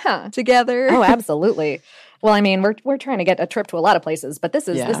trip together. Oh, absolutely. Well, I mean, we're trying to get a trip to a lot of places, but this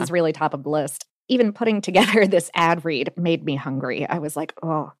is really top of the list. Even putting together this ad read made me hungry. I was like,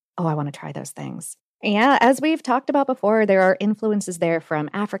 oh, I want to try those things. Yeah, as we've talked about before, there are influences there from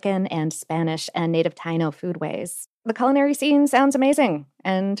African and Spanish and native Taino foodways. The culinary scene sounds amazing,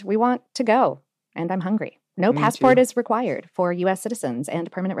 and we want to go, and I'm hungry. No passport is required for U.S. citizens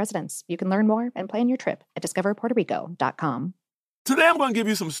and permanent residents. You can learn more and plan your trip at discoverpuertorico.com. Today I'm going to give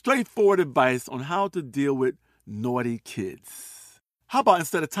you some straightforward advice on how to deal with naughty kids. How about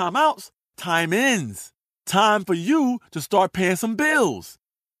instead of timeouts, time-ins? Time for you to start paying some bills.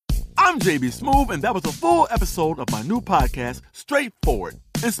 I'm JB Smoove, and that was a full episode of my new podcast, Straightforward,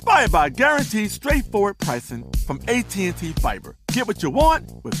 inspired by guaranteed straightforward pricing from AT&T Fiber. Get what you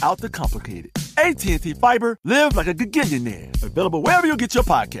want without the complicated. AT&T Fiber, live like a gigillionaire. Available wherever you get your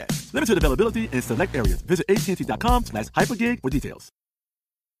podcasts. Limited availability in select areas. Visit AT&T.com/hypergig for details.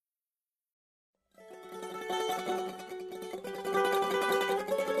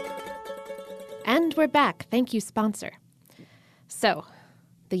 And we're back. Thank you, sponsor. So,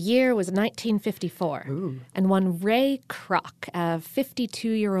 the year was 1954, and one Ray Kroc, a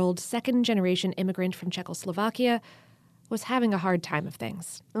 52-year-old second-generation immigrant from Czechoslovakia, was having a hard time of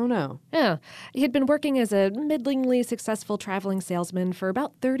things. Oh, no. Yeah. He had been working as a middlingly successful traveling salesman for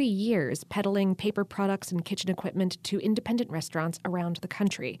about 30 years, peddling paper products and kitchen equipment to independent restaurants around the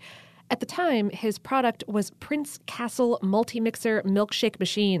country. At the time, his product was Prince Castle multi-mixer milkshake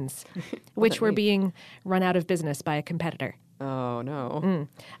machines, which were being run out of business by a competitor. Oh, no.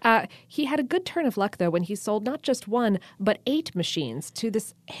 He had a good turn of luck, though, when he sold not just 1, but 8 machines to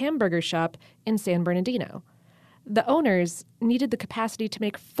this hamburger shop in San Bernardino. The owners needed the capacity to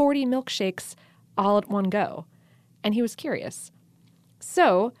make 40 milkshakes all at one go, and he was curious.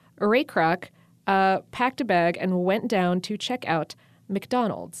 So Ray Kroc packed a bag and went down to check out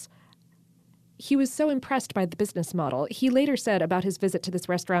McDonald's. He was so impressed by the business model. He later said about his visit to this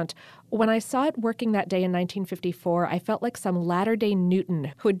restaurant, "When I saw it working that day in 1954, I felt like some latter-day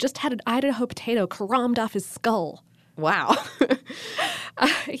Newton who had just had an Idaho potato caromed off his skull." Wow.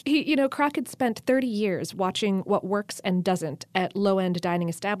 Kroc had spent 30 years watching what works and doesn't at low-end dining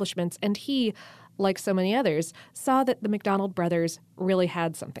establishments, and he, like so many others, saw that the McDonald brothers really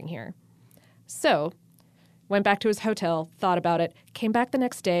had something here. So, went back to his hotel, thought about it, came back the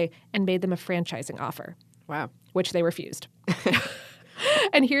next day, and made them a franchising offer. Wow. Which they refused.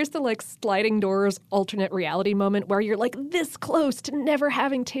 And here's the sliding doors alternate reality moment where you're this close to never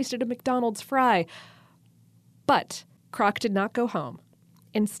having tasted a McDonald's fry. But Kroc did not go home.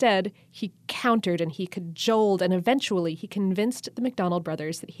 Instead, he countered and he cajoled, and eventually he convinced the McDonald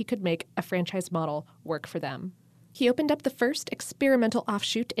brothers that he could make a franchise model work for them. He opened up the first experimental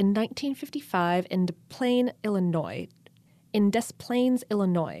offshoot in 1955 in Des Plaines, Illinois,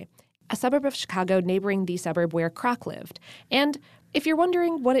 a suburb of Chicago neighboring the suburb where Kroc lived. And if you're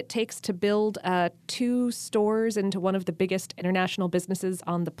wondering what it takes to build 2 stores into one of the biggest international businesses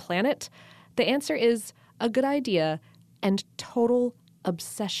on the planet, the answer is a good idea and total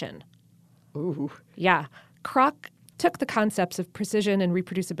obsession. Ooh. Yeah. Kroc took the concepts of precision and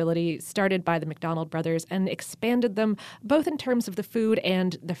reproducibility started by the McDonald brothers and expanded them both in terms of the food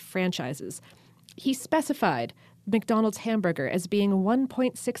and the franchises. He specified McDonald's hamburger as being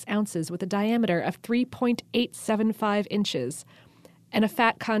 1.6 ounces with a diameter of 3.875 inches and a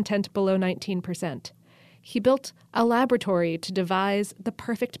fat content below 19%. He built a laboratory to devise the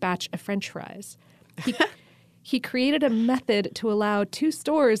perfect batch of French fries. He created a method to allow 2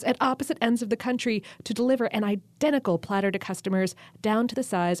 stores at opposite ends of the country to deliver an identical platter to customers down to the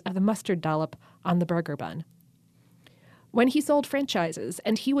size of the mustard dollop on the burger bun. When he sold franchises,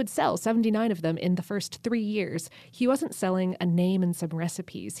 and he would sell 79 of them in the first 3 years, he wasn't selling a name and some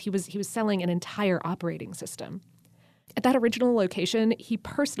recipes. He was selling an entire operating system. At that original location, he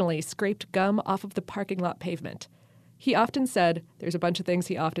personally scraped gum off of the parking lot pavement. He often said, there's a bunch of things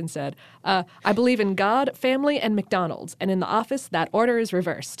he often said, I believe in God, family, and McDonald's, and in the office, that order is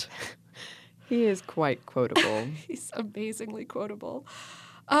reversed. He is quite quotable. He's amazingly quotable.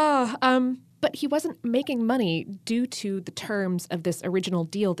 But he wasn't making money due to the terms of this original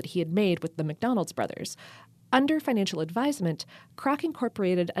deal that he had made with the McDonald's brothers. Under financial advisement, Kroc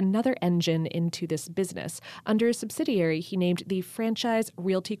incorporated another engine into this business. Under a subsidiary he named the Franchise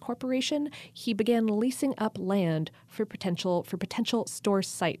Realty Corporation, he began leasing up land for potential store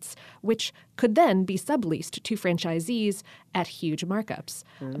sites, which could then be subleased to franchisees at huge markups,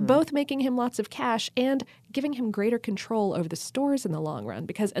 both making him lots of cash and giving him greater control over the stores in the long run,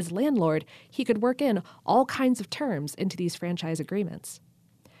 because as landlord, he could work in all kinds of terms into these franchise agreements.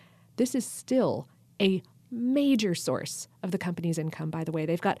 This is still a major source of the company's income, by the way.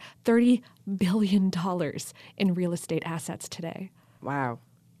 They've got $30 billion in real estate assets today. Wow.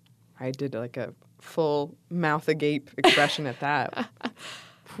 I did like a full mouth agape expression at that.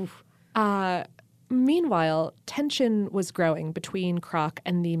 Meanwhile, tension was growing between Kroc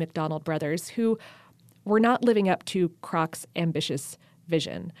and the McDonald brothers, who were not living up to Kroc's ambitious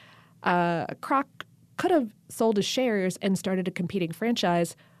vision. Kroc could have sold his shares and started a competing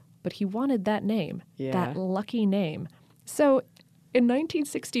franchise, but he wanted that name, that lucky name. So in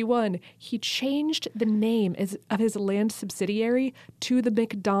 1961, he changed the name of his land subsidiary to the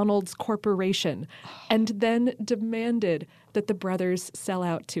McDonald's Corporation and then demanded that the brothers sell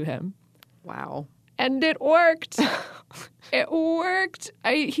out to him. Wow. And it worked. It worked.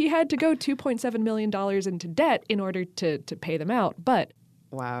 He had to go $2.7 million into debt in order to pay them out, but...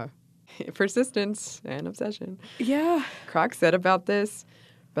 Wow. Persistence and obsession. Yeah. Kroc said about this,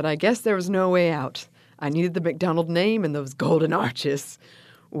 but I guess there was no way out. I needed the McDonald name and those golden arches.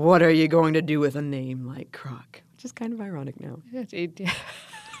 What are you going to do with a name like Kroc? Which is kind of ironic now.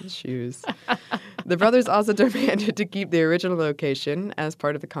 His shoes. The brothers also demanded to keep the original location as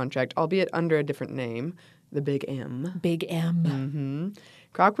part of the contract, albeit under a different name, the Big M. Big M. Mm-hmm.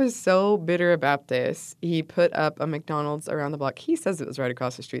 Kroc was so bitter about this, he put up a McDonald's around the block. He says it was right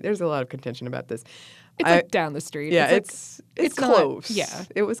across the street. There's a lot of contention about this. It's like down the street. Yeah, it's close. Not, yeah.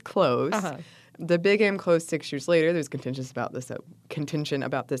 It was close. Uh-huh. The Big M closed 6 years later. There's contention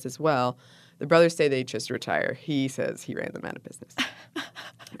about this as well. The brothers say they chose to retire. He says he ran them out of business.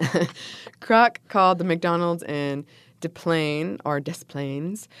 Kroc called the McDonald's in Des Plaines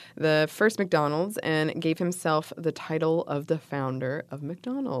the first McDonald's, and gave himself the title of the founder of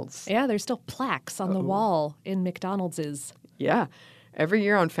McDonald's. Yeah, there's still plaques on the wall in McDonald's. Yeah. Every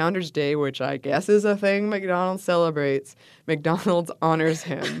year on Founders Day, which I guess is a thing McDonald's celebrates, McDonald's honors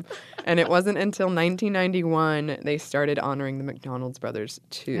him. And it wasn't until 1991 they started honoring the McDonald's brothers,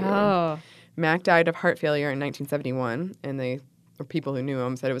 too. Oh. Mac died of heart failure in 1971, and people who knew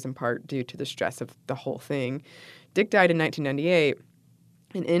him said it was in part due to the stress of the whole thing. Dick died in 1998,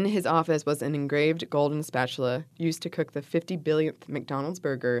 and in his office was an engraved golden spatula used to cook the 50 billionth McDonald's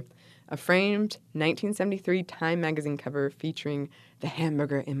burger, a framed 1973 Time magazine cover featuring the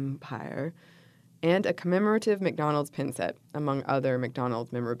Hamburger Empire, and a commemorative McDonald's pin set, among other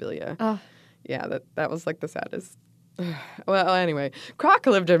McDonald's memorabilia. Yeah, that was like the saddest. Well, anyway, Kroc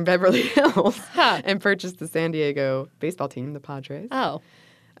lived in Beverly Hills and purchased the San Diego baseball team, the Padres. Oh.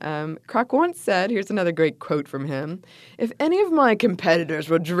 Kroc once said, here's another great quote from him, "If any of my competitors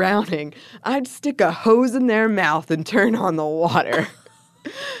were drowning, I'd stick a hose in their mouth and turn on the water."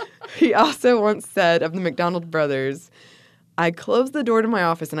 He also once said of the McDonald brothers, "I closed the door to my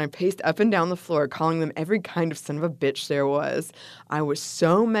office and I paced up and down the floor calling them every kind of son of a bitch there was. I was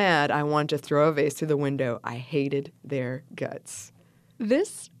so mad I wanted to throw a vase through the window. I hated their guts."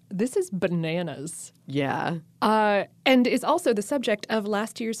 This is bananas. Yeah. And is also the subject of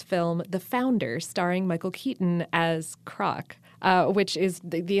last year's film, The Founder, starring Michael Keaton as Kroc, which is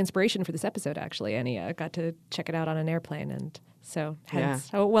the inspiration for this episode, actually. Annie got to check it out on an airplane, and so hence,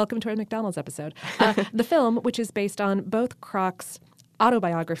 welcome to our McDonald's episode. The film, which is based on both Kroc's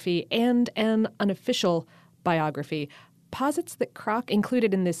autobiography and an unofficial biography, posits that Kroc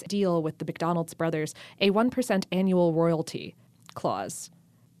included in this deal with the McDonald's brothers a 1% annual royalty clause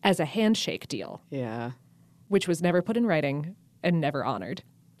as a handshake deal. Yeah. Which was never put in writing and never honored.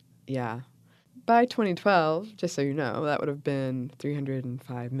 Yeah. By 2012, just so you know, that would have been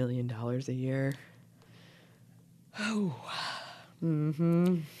 $305 million a year. Oh.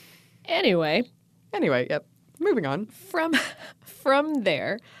 Mm-hmm. Anyway, yep. Moving on. From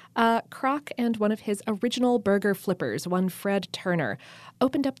there, Kroc and one of his original burger flippers, one Fred Turner,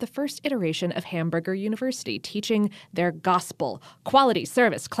 opened up the first iteration of Hamburger University, teaching their gospel, quality,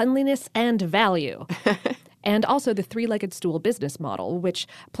 service, cleanliness, and value. And also the three-legged stool business model, which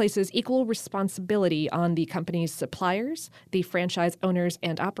places equal responsibility on the company's suppliers, the franchise owners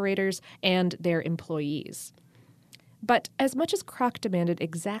and operators, and their employees. But as much as Kroc demanded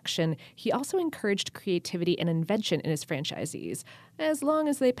exaction, he also encouraged creativity and invention in his franchisees, as long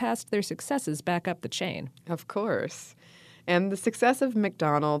as they passed their successes back up the chain. Of course. And the success of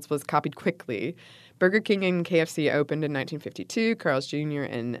McDonald's was copied quickly. Burger King and KFC opened in 1952, Carl's Jr.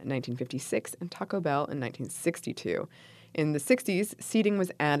 in 1956, and Taco Bell in 1962. In the 60s, seating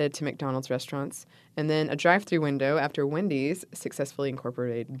was added to McDonald's restaurants, and then a drive-thru window after Wendy's successfully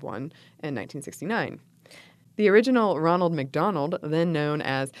incorporated one in 1969. The original Ronald McDonald, then known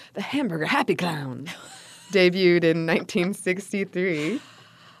as the Hamburger Happy Clown, debuted in 1963.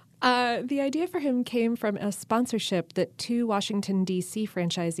 The idea for him came from a sponsorship that 2 Washington, D.C.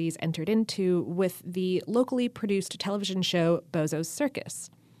 franchisees entered into with the locally produced television show Bozo's Circus.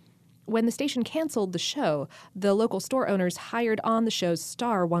 When the station canceled the show, the local store owners hired on the show's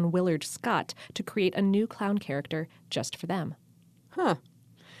star, one Willard Scott, to create a new clown character just for them. Huh.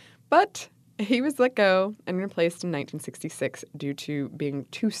 But he was let go and replaced in 1966 due to being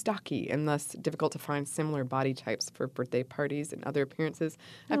too stocky and thus difficult to find similar body types for birthday parties and other appearances.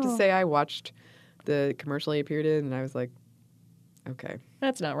 I have to say, I watched the commercial he appeared in, and I was like, okay.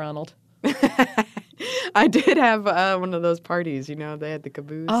 That's not Ronald. I did have one of those parties, you know, they had the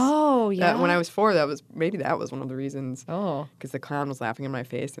caboose. Oh, yeah. When I was 4, that was one of the reasons. Oh. Because the clown was laughing in my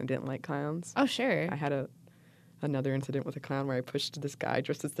face and I didn't like clowns. Oh, sure. I had another incident with a clown where I pushed this guy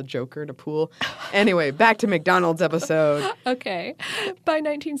dressed as the Joker in a pool. Anyway, back to McDonald's episode. Okay. By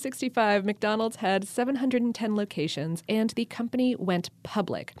 1965, McDonald's had 710 locations, and the company went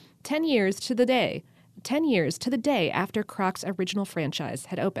public 10 years to the day after Kroc's original franchise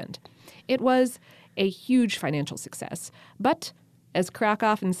had opened. It was a huge financial success, but as Kroc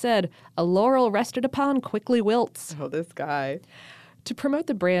often said, a laurel rested upon quickly wilts. Oh, this guy. To promote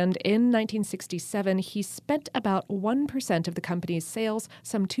the brand in 1967, he spent about 1% of the company's sales,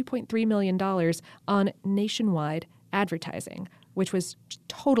 some $2.3 million, on nationwide advertising, which was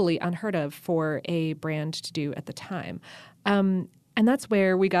totally unheard of for a brand to do at the time. And that's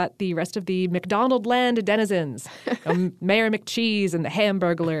where we got the rest of the McDonald land denizens, Mayor McCheese and the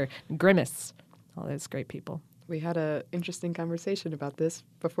Hamburglar, Grimace, all those great people. We had an interesting conversation about this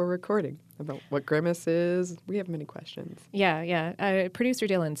before recording, about what Grimace is. We have many questions. Yeah. Producer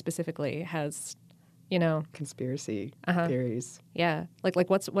Dylan specifically has, conspiracy theories. Yeah. Like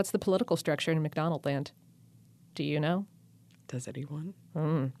what's the political structure in McDonald land? Do you know? Does anyone?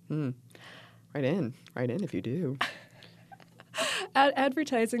 Write in if you do.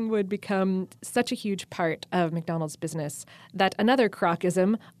 Advertising would become such a huge part of McDonald's business that another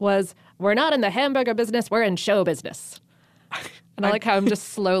Krocism was, we're not in the hamburger business, we're in show business. And I like how I'm just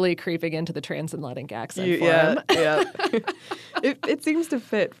slowly creeping into the transatlantic accent for him. Yeah. It seems to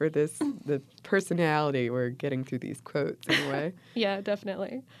fit for the personality we're getting through these quotes anyway. Yeah,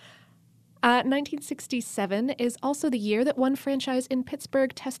 definitely. 1967 is also the year that one franchise in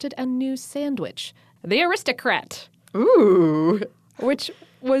Pittsburgh tested a new sandwich, the Aristocrat. Ooh. Which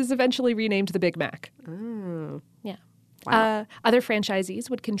was eventually renamed the Big Mac. Oh. Yeah. Wow. Other franchisees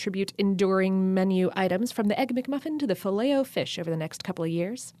would contribute enduring menu items from the Egg McMuffin to the Filet-O-Fish over the next couple of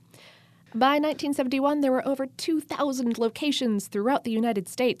years. By 1971, there were over 2,000 locations throughout the United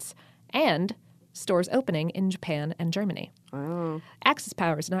States and stores opening in Japan and Germany. Oh. Axis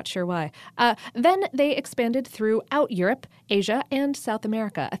powers, not sure why. Then they expanded throughout Europe, Asia, and South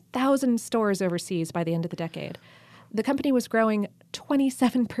America, 1,000 stores overseas by the end of the decade. The company was growing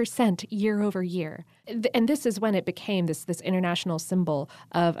 27% year over year. And this is when it became this international symbol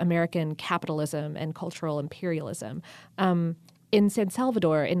of American capitalism and cultural imperialism. In San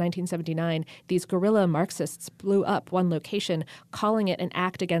Salvador in 1979, these guerrilla Marxists blew up one location, calling it an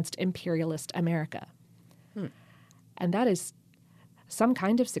act against imperialist America. And that is some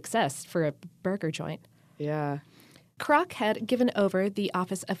kind of success for a burger joint. Yeah. Kroc had given over the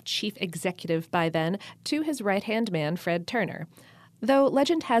office of chief executive by then to his right-hand man, Fred Turner. Though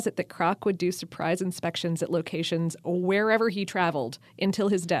legend has it that Kroc would do surprise inspections at locations wherever he traveled until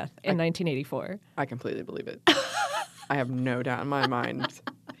his death in 1984. I completely believe it. I have no doubt in my mind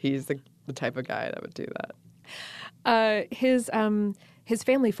he's the type of guy that would do that. His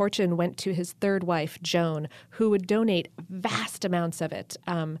family fortune went to his third wife, Joan, who would donate vast amounts of it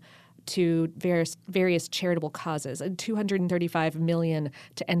to various charitable causes, $235 million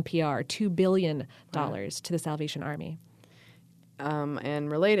to NPR, $2 billion to the Salvation Army.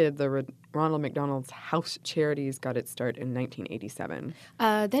 And related, the Ronald McDonald's House Charities got its start in 1987.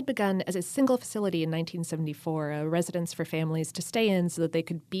 They'd begun as a single facility in 1974, a residence for families to stay in so that they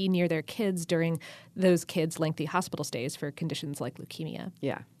could be near their kids during those kids' lengthy hospital stays for conditions like leukemia.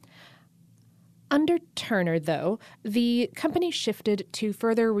 Yeah. Under Turner, though, the company shifted to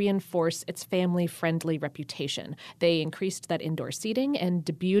further reinforce its family-friendly reputation. They increased that indoor seating and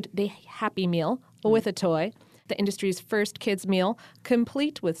debuted the Happy Meal with a toy, the industry's first kids' meal,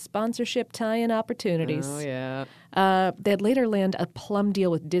 complete with sponsorship tie-in opportunities. Oh, yeah. They'd later land a plum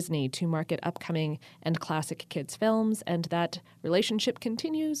deal with Disney to market upcoming and classic kids' films, and that relationship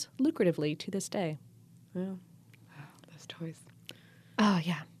continues lucratively to this day. Yeah. Oh, those toys. Oh,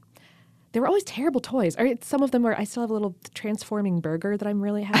 yeah. They were always terrible toys. Some of them were, I still have a little transforming burger that I'm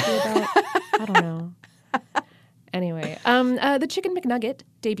really happy about. I don't know. Anyway, the Chicken McNugget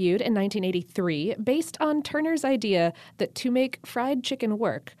debuted in 1983 based on Turner's idea that to make fried chicken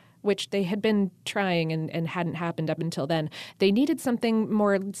work, which they had been trying and hadn't happened up until then. They needed something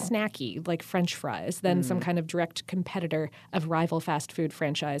more snacky, like French fries, than some kind of direct competitor of rival fast food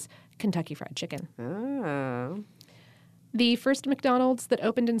franchise, Kentucky Fried Chicken. Oh. The first McDonald's that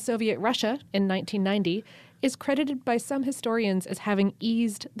opened in Soviet Russia in 1990 is credited by some historians as having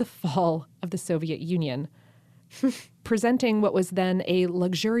eased the fall of the Soviet Union, presenting what was then a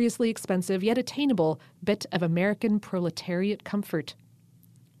luxuriously expensive yet attainable bit of American proletariat comfort.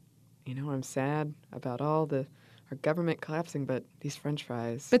 You know, I'm sad about our government collapsing, but these French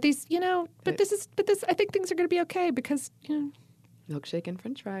fries. But these, I think things are going to be okay because, milkshake and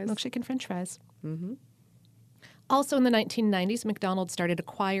French fries. Milkshake and French fries. Mm-hmm. Also in the 1990s, McDonald's started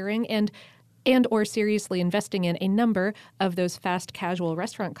acquiring and or seriously investing in a number of those fast casual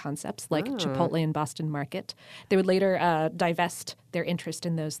restaurant concepts like Chipotle and Boston Market. They would later divest their interest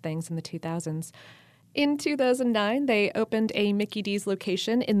in those things in the 2000s. In 2009, they opened a Mickey D's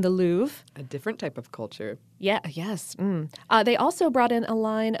location in the Louvre. A different type of culture. Yes. They also brought in a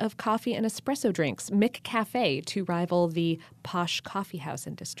line of coffee and espresso drinks, McCafe, to rival the posh coffee house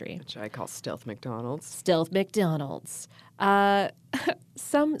industry. Which I call Stealth McDonald's. Stealth McDonald's.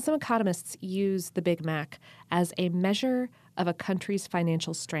 Some economists use the Big Mac as a measure of a country's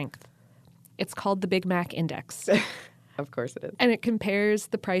financial strength. It's called the Big Mac Index. Of course it is. And it compares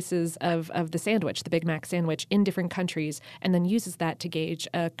the prices of the sandwich, the Big Mac sandwich, in different countries, and then uses that to gauge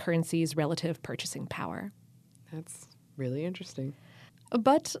a currency's relative purchasing power. That's really interesting.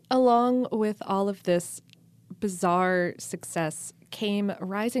 But along with all of this bizarre success came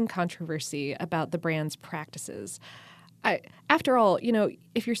rising controversy about the brand's practices. After all,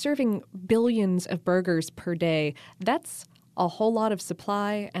 if you're serving billions of burgers per day, that's a whole lot of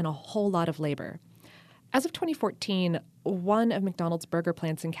supply and a whole lot of labor. As of 2014, one of McDonald's burger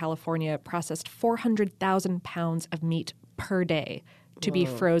plants in California processed 400,000 pounds of meat per day to be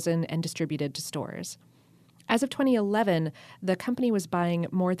frozen and distributed to stores. As of 2011, the company was buying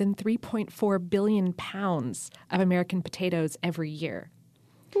more than 3.4 billion pounds of American potatoes every year.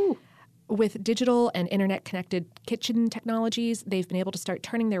 Ooh. With digital and internet-connected kitchen technologies, they've been able to start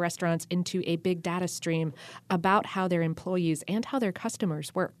turning their restaurants into a big data stream about how their employees and how their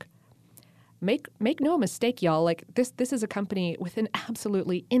customers work. Make no mistake, y'all, like this is a company with an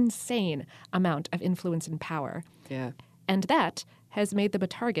absolutely insane amount of influence and power. Yeah. And that has made them a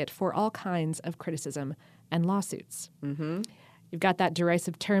target for all kinds of criticism and lawsuits. Mm-hmm. You've got that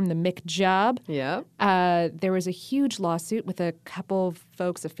derisive term, the McJob. Yeah. There was a huge lawsuit with a couple of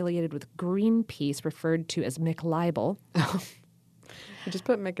folks affiliated with Greenpeace referred to as McLibel. You just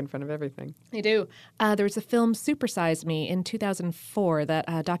put Mick in front of everything. They do. There was a film, Super Size Me, in 2004,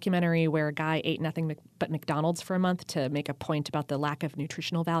 that documentary where a guy ate nothing but McDonald's for a month to make a point about the lack of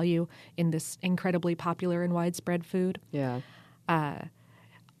nutritional value in this incredibly popular and widespread food. Yeah.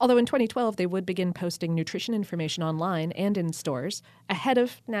 Although in 2012, they would begin posting nutrition information online and in stores ahead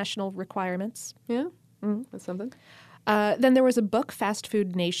of national requirements. Yeah, that's something. Then there was a book, Fast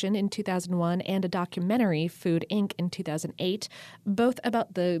Food Nation, in 2001, and a documentary, Food Inc., in 2008, both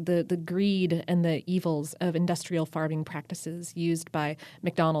about the greed and the evils of industrial farming practices used by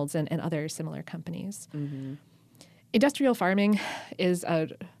McDonald's and other similar companies. Mm-hmm. Industrial farming is a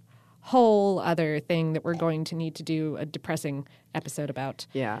whole other thing that we're going to need to do a depressing episode about.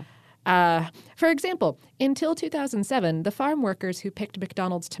 Yeah. For example, until 2007, the farm workers who picked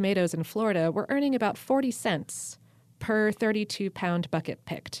McDonald's tomatoes in Florida were earning about 40 cents per 32-pound bucket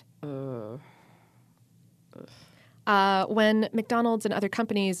picked. When McDonald's and other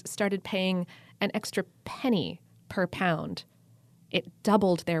companies started paying an extra penny per pound, it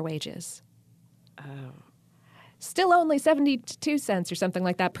doubled their wages. Oh. Still only 72 cents or something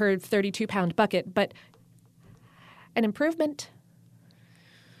like that per 32-pound bucket, but an improvement.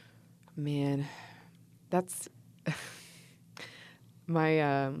 Man, that's...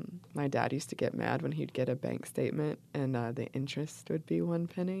 My dad used to get mad when he'd get a bank statement and the interest would be 1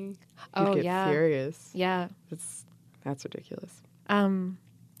 penny. He'd get furious. Yeah. That's ridiculous.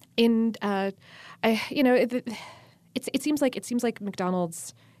 It seems like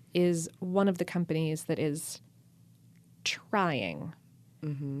McDonald's is one of the companies that is trying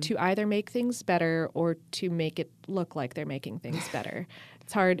to either make things better or to make it look like they're making things better.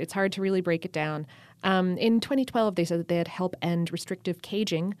 It's hard to really break it down. In 2012, they said that they had helped end restrictive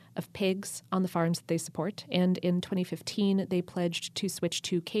caging of pigs on the farms that they support. And in 2015, they pledged to switch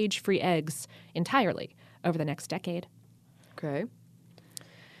to cage-free eggs entirely over the next decade. Okay.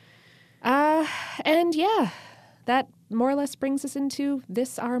 And yeah, that more or less brings us into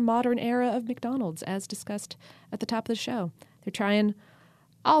our modern era of McDonald's, as discussed at the top of the show. They're trying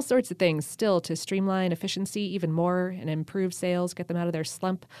all sorts of things still to streamline efficiency even more and improve sales, get them out of their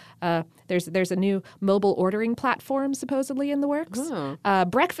slump. There's a new mobile ordering platform supposedly in the works.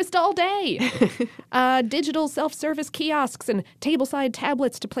 Breakfast all day. Digital self-service kiosks and tableside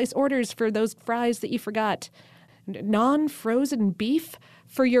tablets to place orders for those fries that you forgot. Non-frozen beef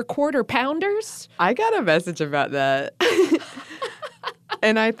for your quarter pounders. I got a message about that.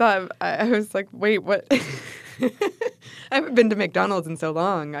 And I thought, I was like, wait, what? I haven't been to McDonald's in so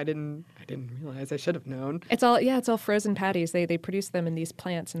long. I didn't realize. I should have known. It's all frozen patties. They produce them in these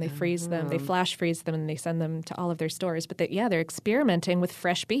plants and they freeze them. They flash freeze them and they send them to all of their stores. But they're experimenting with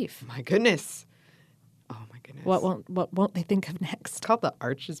fresh beef. My goodness. Oh my goodness. What won't they think of next? It's called the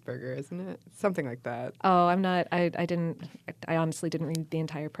Arches Burger, isn't it? Something like that. Oh, I'm not. I honestly didn't read the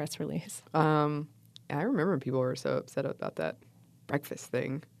entire press release. I remember people were so upset about that breakfast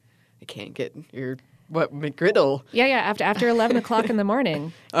thing. I can't get your McGriddle. Yeah. After 11 o'clock in the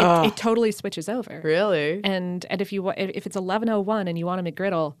morning, it totally switches over. Really? And if it's 11:01 and you want a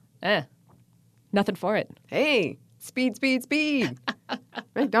McGriddle, nothing for it. Hey, speed!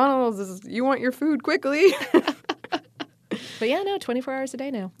 McDonald's you want your food quickly. But yeah, no, 24 hours a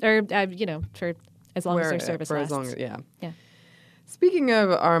day now, or for as long as their service lasts. As long as, yeah. Speaking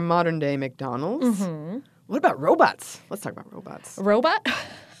of our modern day McDonald's, what about robots? Let's talk about robots. Robot?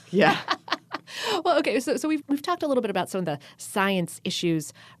 Yeah. Well, okay, so we've talked a little bit about some of the science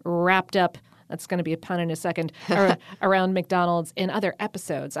issues wrapped up. That's going to be a pun in a second around McDonald's in other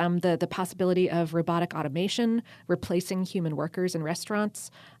episodes. The possibility of robotic automation replacing human workers in restaurants.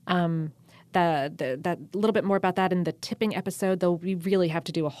 That little bit more about that in the tipping episode, though we really have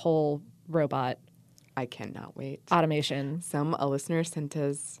to do a whole robot. I cannot wait. Automation. A listener sent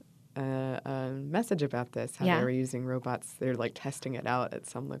us a message about this, how they were using robots. They're like testing it out at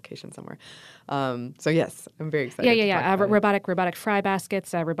some location somewhere. So yes, I'm very excited. Yeah. Robotic fry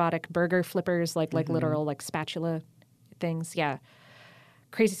baskets, robotic burger flippers, like literal like spatula things. Yeah,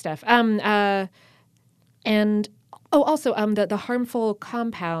 crazy stuff. And also the harmful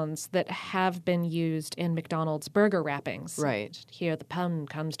compounds that have been used in McDonald's burger wrappings. Right. Here the pun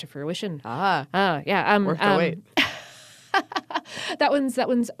comes to fruition. Yeah. Worth the wait. That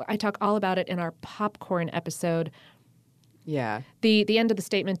one's. I talk all about it in our popcorn episode. Yeah. The end of the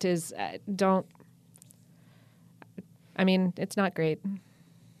statement is don't. I mean, it's not great.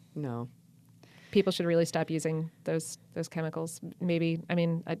 No. People should really stop using those chemicals. Maybe. I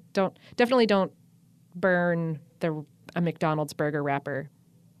mean, definitely don't burn a McDonald's burger wrapper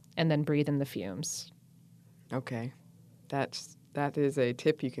and then breathe in the fumes. Okay, that is a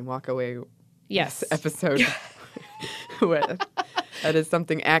tip you can walk away. Yes. This episode. With. That is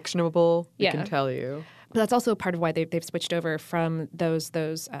something actionable. I can tell you. But that's also part of why they've switched over from those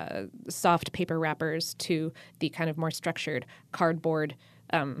soft paper wrappers to the kind of more structured cardboard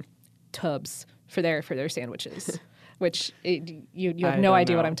tubs for their sandwiches. Which you have no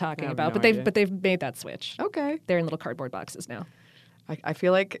idea what I'm talking about. But they've made that switch. Okay, they're in little cardboard boxes now. I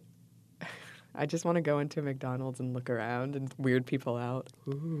feel like I just want to go into McDonald's and look around and weird people out.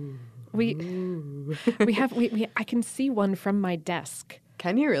 Ooh. I can see one from my desk.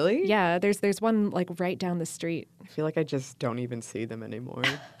 Can you really? Yeah, there's one like right down the street. I feel like I just don't even see them anymore.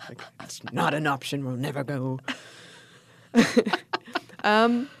 Like it's not an option. We'll never go.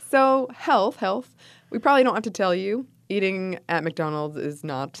 So health. We probably don't have to tell you. Eating at McDonald's is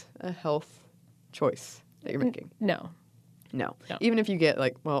not a health choice that you're making. No. Even if you get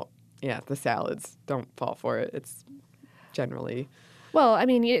the salads, don't fall for it. It's generally... Well, I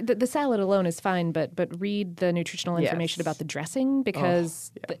mean, the salad alone is fine, but read the nutritional information about the dressing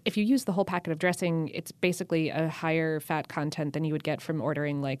because if you use the whole packet of dressing, it's basically a higher fat content than you would get from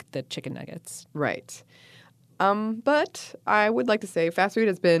ordering like the chicken nuggets. Right. But I would like to say fast food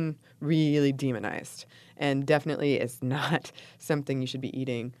has been really demonized and definitely is not something you should be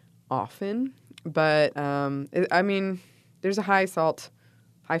eating often. But, there's a high salt,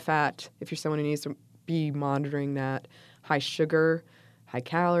 high fat, if you're someone who needs to be monitoring that, high sugar, high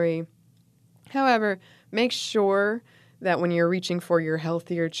calorie. However, make sure that when you're reaching for your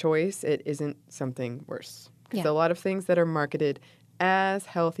healthier choice, it isn't something worse. Because a lot of things that are marketed as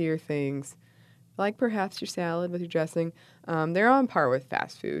healthier things, like perhaps your salad with your dressing, they're on par with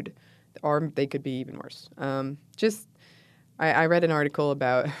fast food, or they could be even worse. I read an article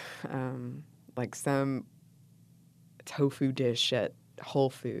about some tofu dish at Whole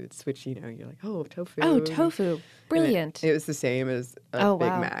Foods, which, you're like, oh, tofu. Oh, tofu. Brilliant. It was the same as a Big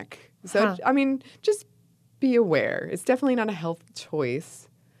Mac. So, just be aware. It's definitely not a health choice,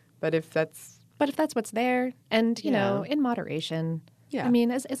 but if that's what's there and, in moderation. Yeah. I mean,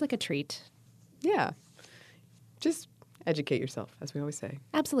 as like a treat. Yeah. Just Educate yourself, as we always say.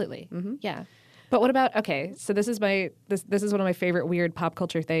 Absolutely. Yeah. But what about, okay, so this is this is one of my favorite weird pop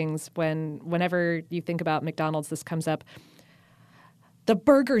culture things. Whenever you think about McDonald's, this comes up. The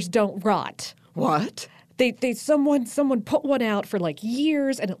burgers don't rot. What? Someone put one out for like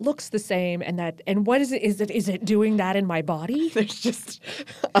years and it looks the same, and what is it? Is it doing that in my body? There's just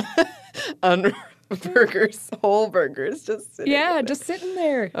burgers, whole burgers, just sitting there. Just sitting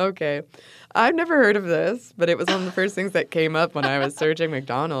there. Okay. I've never heard of this, but it was one of the first things that came up when I was searching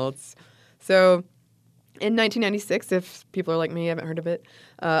McDonald's. So in 1996, if people are like me, haven't heard of it,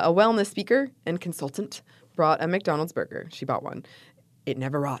 a wellness speaker and consultant brought a McDonald's burger. She bought one. It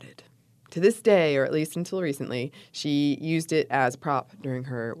never rotted. To this day, or at least until recently, she used it as prop during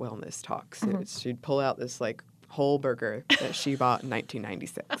her wellness talks. She'd pull out this like whole burger that she bought in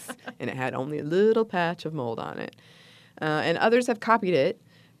 1996, and it had only a little patch of mold on it. And others have copied it.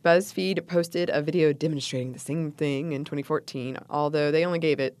 BuzzFeed posted a video demonstrating the same thing in 2014, although they only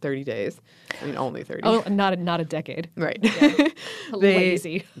gave it 30 days. I mean, only 30. Oh, not a decade. Right. Yeah.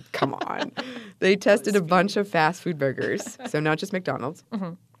 Lazy. Come on. They tested a bunch of fast food burgers, so not just McDonald's.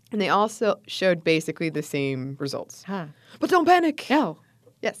 And they also showed basically the same results. But don't panic. No.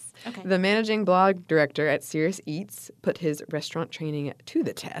 Yes. Okay. The managing blog director at Serious Eats put his restaurant training to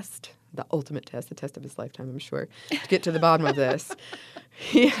the test, the ultimate test, the test of his lifetime, I'm sure, to get to the bottom of this.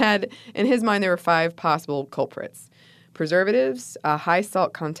 He had, in his mind, there were 5 possible culprits. Preservatives, a high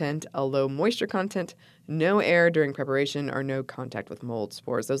salt content, a low moisture content, no air during preparation, or no contact with mold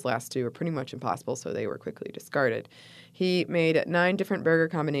spores. Those last 2 are pretty much impossible, so they were quickly discarded. He made 9 different burger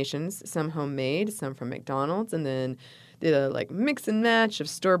combinations, some homemade, some from McDonald's, and then did a mix and match of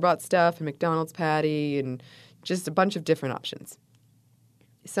store-bought stuff and McDonald's patty and just a bunch of different options.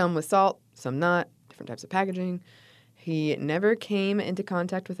 Some with salt, some not, different types of packaging. He never came into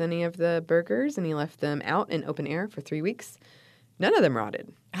contact with any of the burgers, and he left them out in open air for 3 weeks. None of them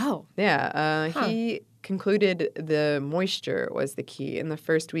rotted. Oh. Yeah. He concluded the moisture was the key. In the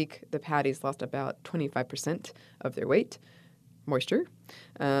first week, the patties lost about 25% of their weight. Moisture.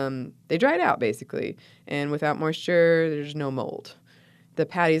 They dried out, basically. And without moisture, there's no mold. The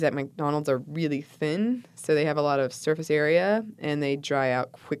patties at McDonald's are really thin, so they have a lot of surface area, and they dry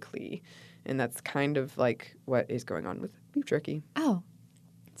out quickly. And that's kind of like what is going on with beef jerky. Oh.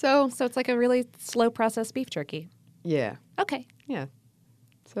 So it's like a really slow processed beef jerky. Yeah. Okay. Yeah.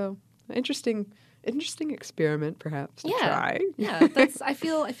 So interesting experiment, perhaps, to try. Yeah. I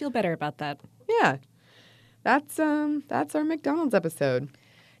feel better about that. Yeah. That's our McDonald's episode.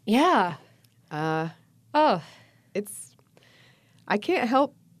 Yeah. I can't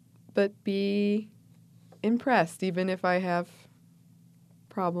help but be impressed, even if I have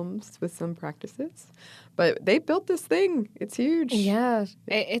problems with some practices. But they built this thing. It's huge. Yeah.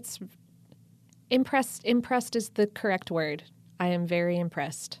 It's impressed. Impressed is the correct word. I am very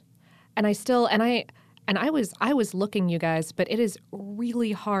impressed. And I was looking, you guys, but it is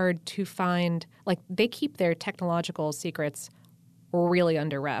really hard to find, they keep their technological secrets really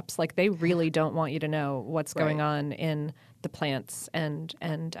under wraps. They really don't want you to know what's going on in the plants and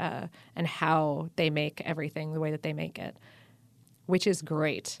how they make everything the way that they make it, which is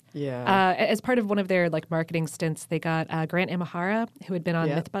great. Yeah. As part of one of their marketing stints, they got Grant Imahara, who had been on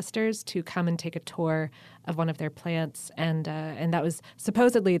Mythbusters, to come and take a tour of one of their plants, and that was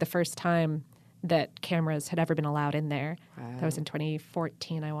supposedly the first time that cameras had ever been allowed in there. Wow. That was in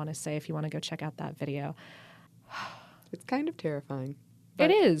 2014, I want to say, if you want to go check out that video. It's kind of terrifying.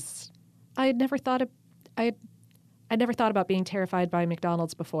 It is. I'd never thought about being terrified by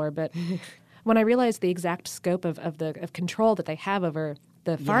McDonald's before, but when I realized the exact scope of control that they have over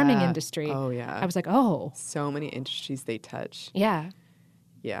the farming industry, I was like, oh. So many industries they touch. Yeah.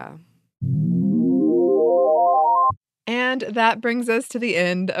 Yeah. And that brings us to the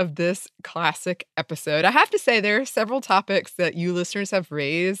end of this classic episode. I have to say, there are several topics that you listeners have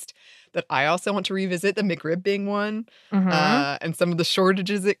raised that I also want to revisit, the McRib being one, and some of the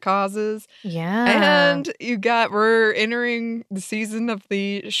shortages it causes. Yeah. And we're entering the season of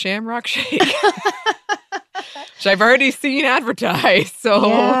the Shamrock Shake, which I've already seen advertised. So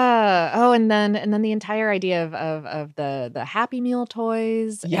yeah. Oh, and then the entire idea of the Happy Meal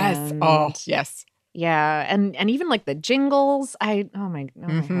toys. Yes. Yes. Yeah, and even the jingles. Oh my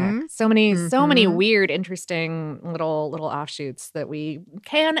God. So many weird, interesting little offshoots that we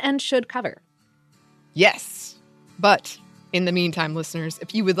can and should cover. Yes. But in the meantime, listeners,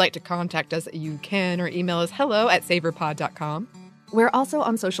 if you would like to contact us, you can, or email us hello@savorpod.com. We're also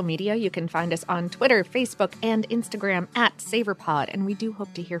on social media. You can find us on Twitter, Facebook, and Instagram at SavorPod, and we do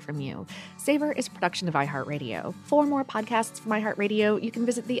hope to hear from you. Savor is a production of iHeartRadio. For more podcasts from iHeartRadio, you can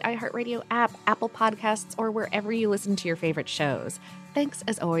visit the iHeartRadio app, Apple Podcasts, or wherever you listen to your favorite shows. Thanks,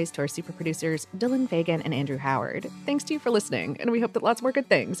 as always, to our super producers, Dylan Fagan and Andrew Howard. Thanks to you for listening, and we hope that lots more good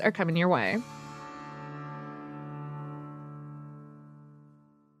things are coming your way.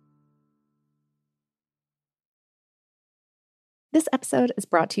 This episode is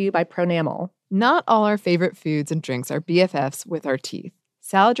brought to you by Pronamel. Not all our favorite foods and drinks are BFFs with our teeth.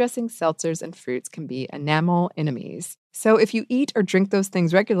 Salad dressings, seltzers, and fruits can be enamel enemies. So if you eat or drink those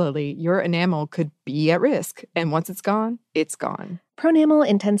things regularly, your enamel could be at risk. And once it's gone, it's gone. Pronamel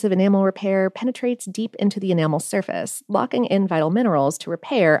Intensive Enamel Repair penetrates deep into the enamel surface, locking in vital minerals to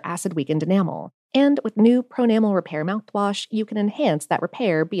repair acid-weakened enamel. And with new Pronamel Repair mouthwash, you can enhance that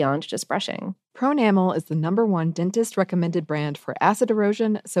repair beyond just brushing. Pronamel is the #1 dentist-recommended brand for acid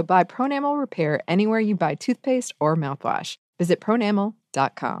erosion, so buy Pronamel Repair anywhere you buy toothpaste or mouthwash. Visit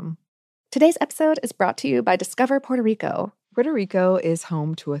pronamel.com. Today's episode is brought to you by Discover Puerto Rico. Puerto Rico is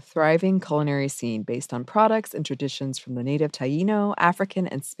home to a thriving culinary scene based on products and traditions from the native Taíno, African,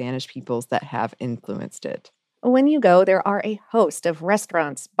 and Spanish peoples that have influenced it. When you go, there are a host of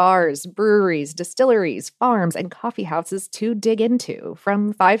restaurants, bars, breweries, distilleries, farms, and coffee houses to dig into,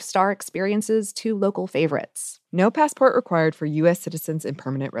 from 5-star experiences to local favorites. No passport required for U.S. citizens and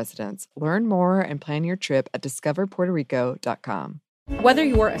permanent residents. Learn more and plan your trip at discoverpuertorico.com. Whether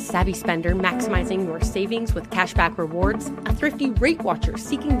you're a savvy spender maximizing your savings with cashback rewards, a thrifty rate watcher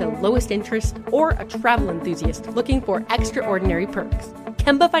seeking the lowest interest, or a travel enthusiast looking for extraordinary perks,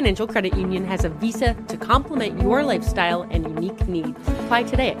 Kemba Financial Credit Union has a visa to complement your lifestyle and unique needs. Apply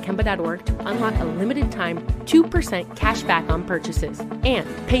today at Kemba.org to unlock a limited-time 2% cash back on purchases and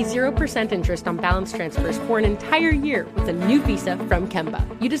pay 0% interest on balance transfers for an entire year with a new visa from Kemba.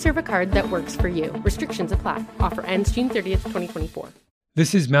 You deserve a card that works for you. Restrictions apply. Offer ends June 30th, 2024.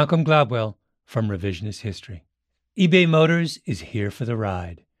 This is Malcolm Gladwell from Revisionist History. eBay Motors is here for the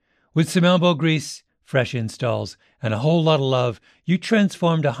ride. With some elbow grease, fresh installs, and a whole lot of love, you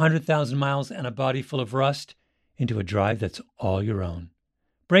transformed 100,000 miles and a body full of rust into a drive that's all your own.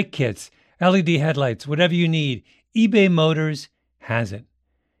 Brake kits, LED headlights, whatever you need, eBay Motors has it.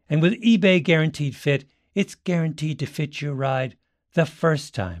 And with eBay Guaranteed Fit, it's guaranteed to fit your ride the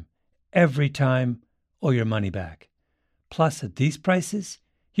first time, every time, or your money back. Plus, at these prices,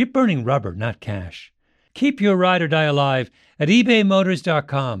 you're burning rubber, not cash. Keep your ride or die alive at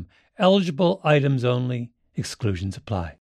ebaymotors.com. Eligible items only. Exclusions apply.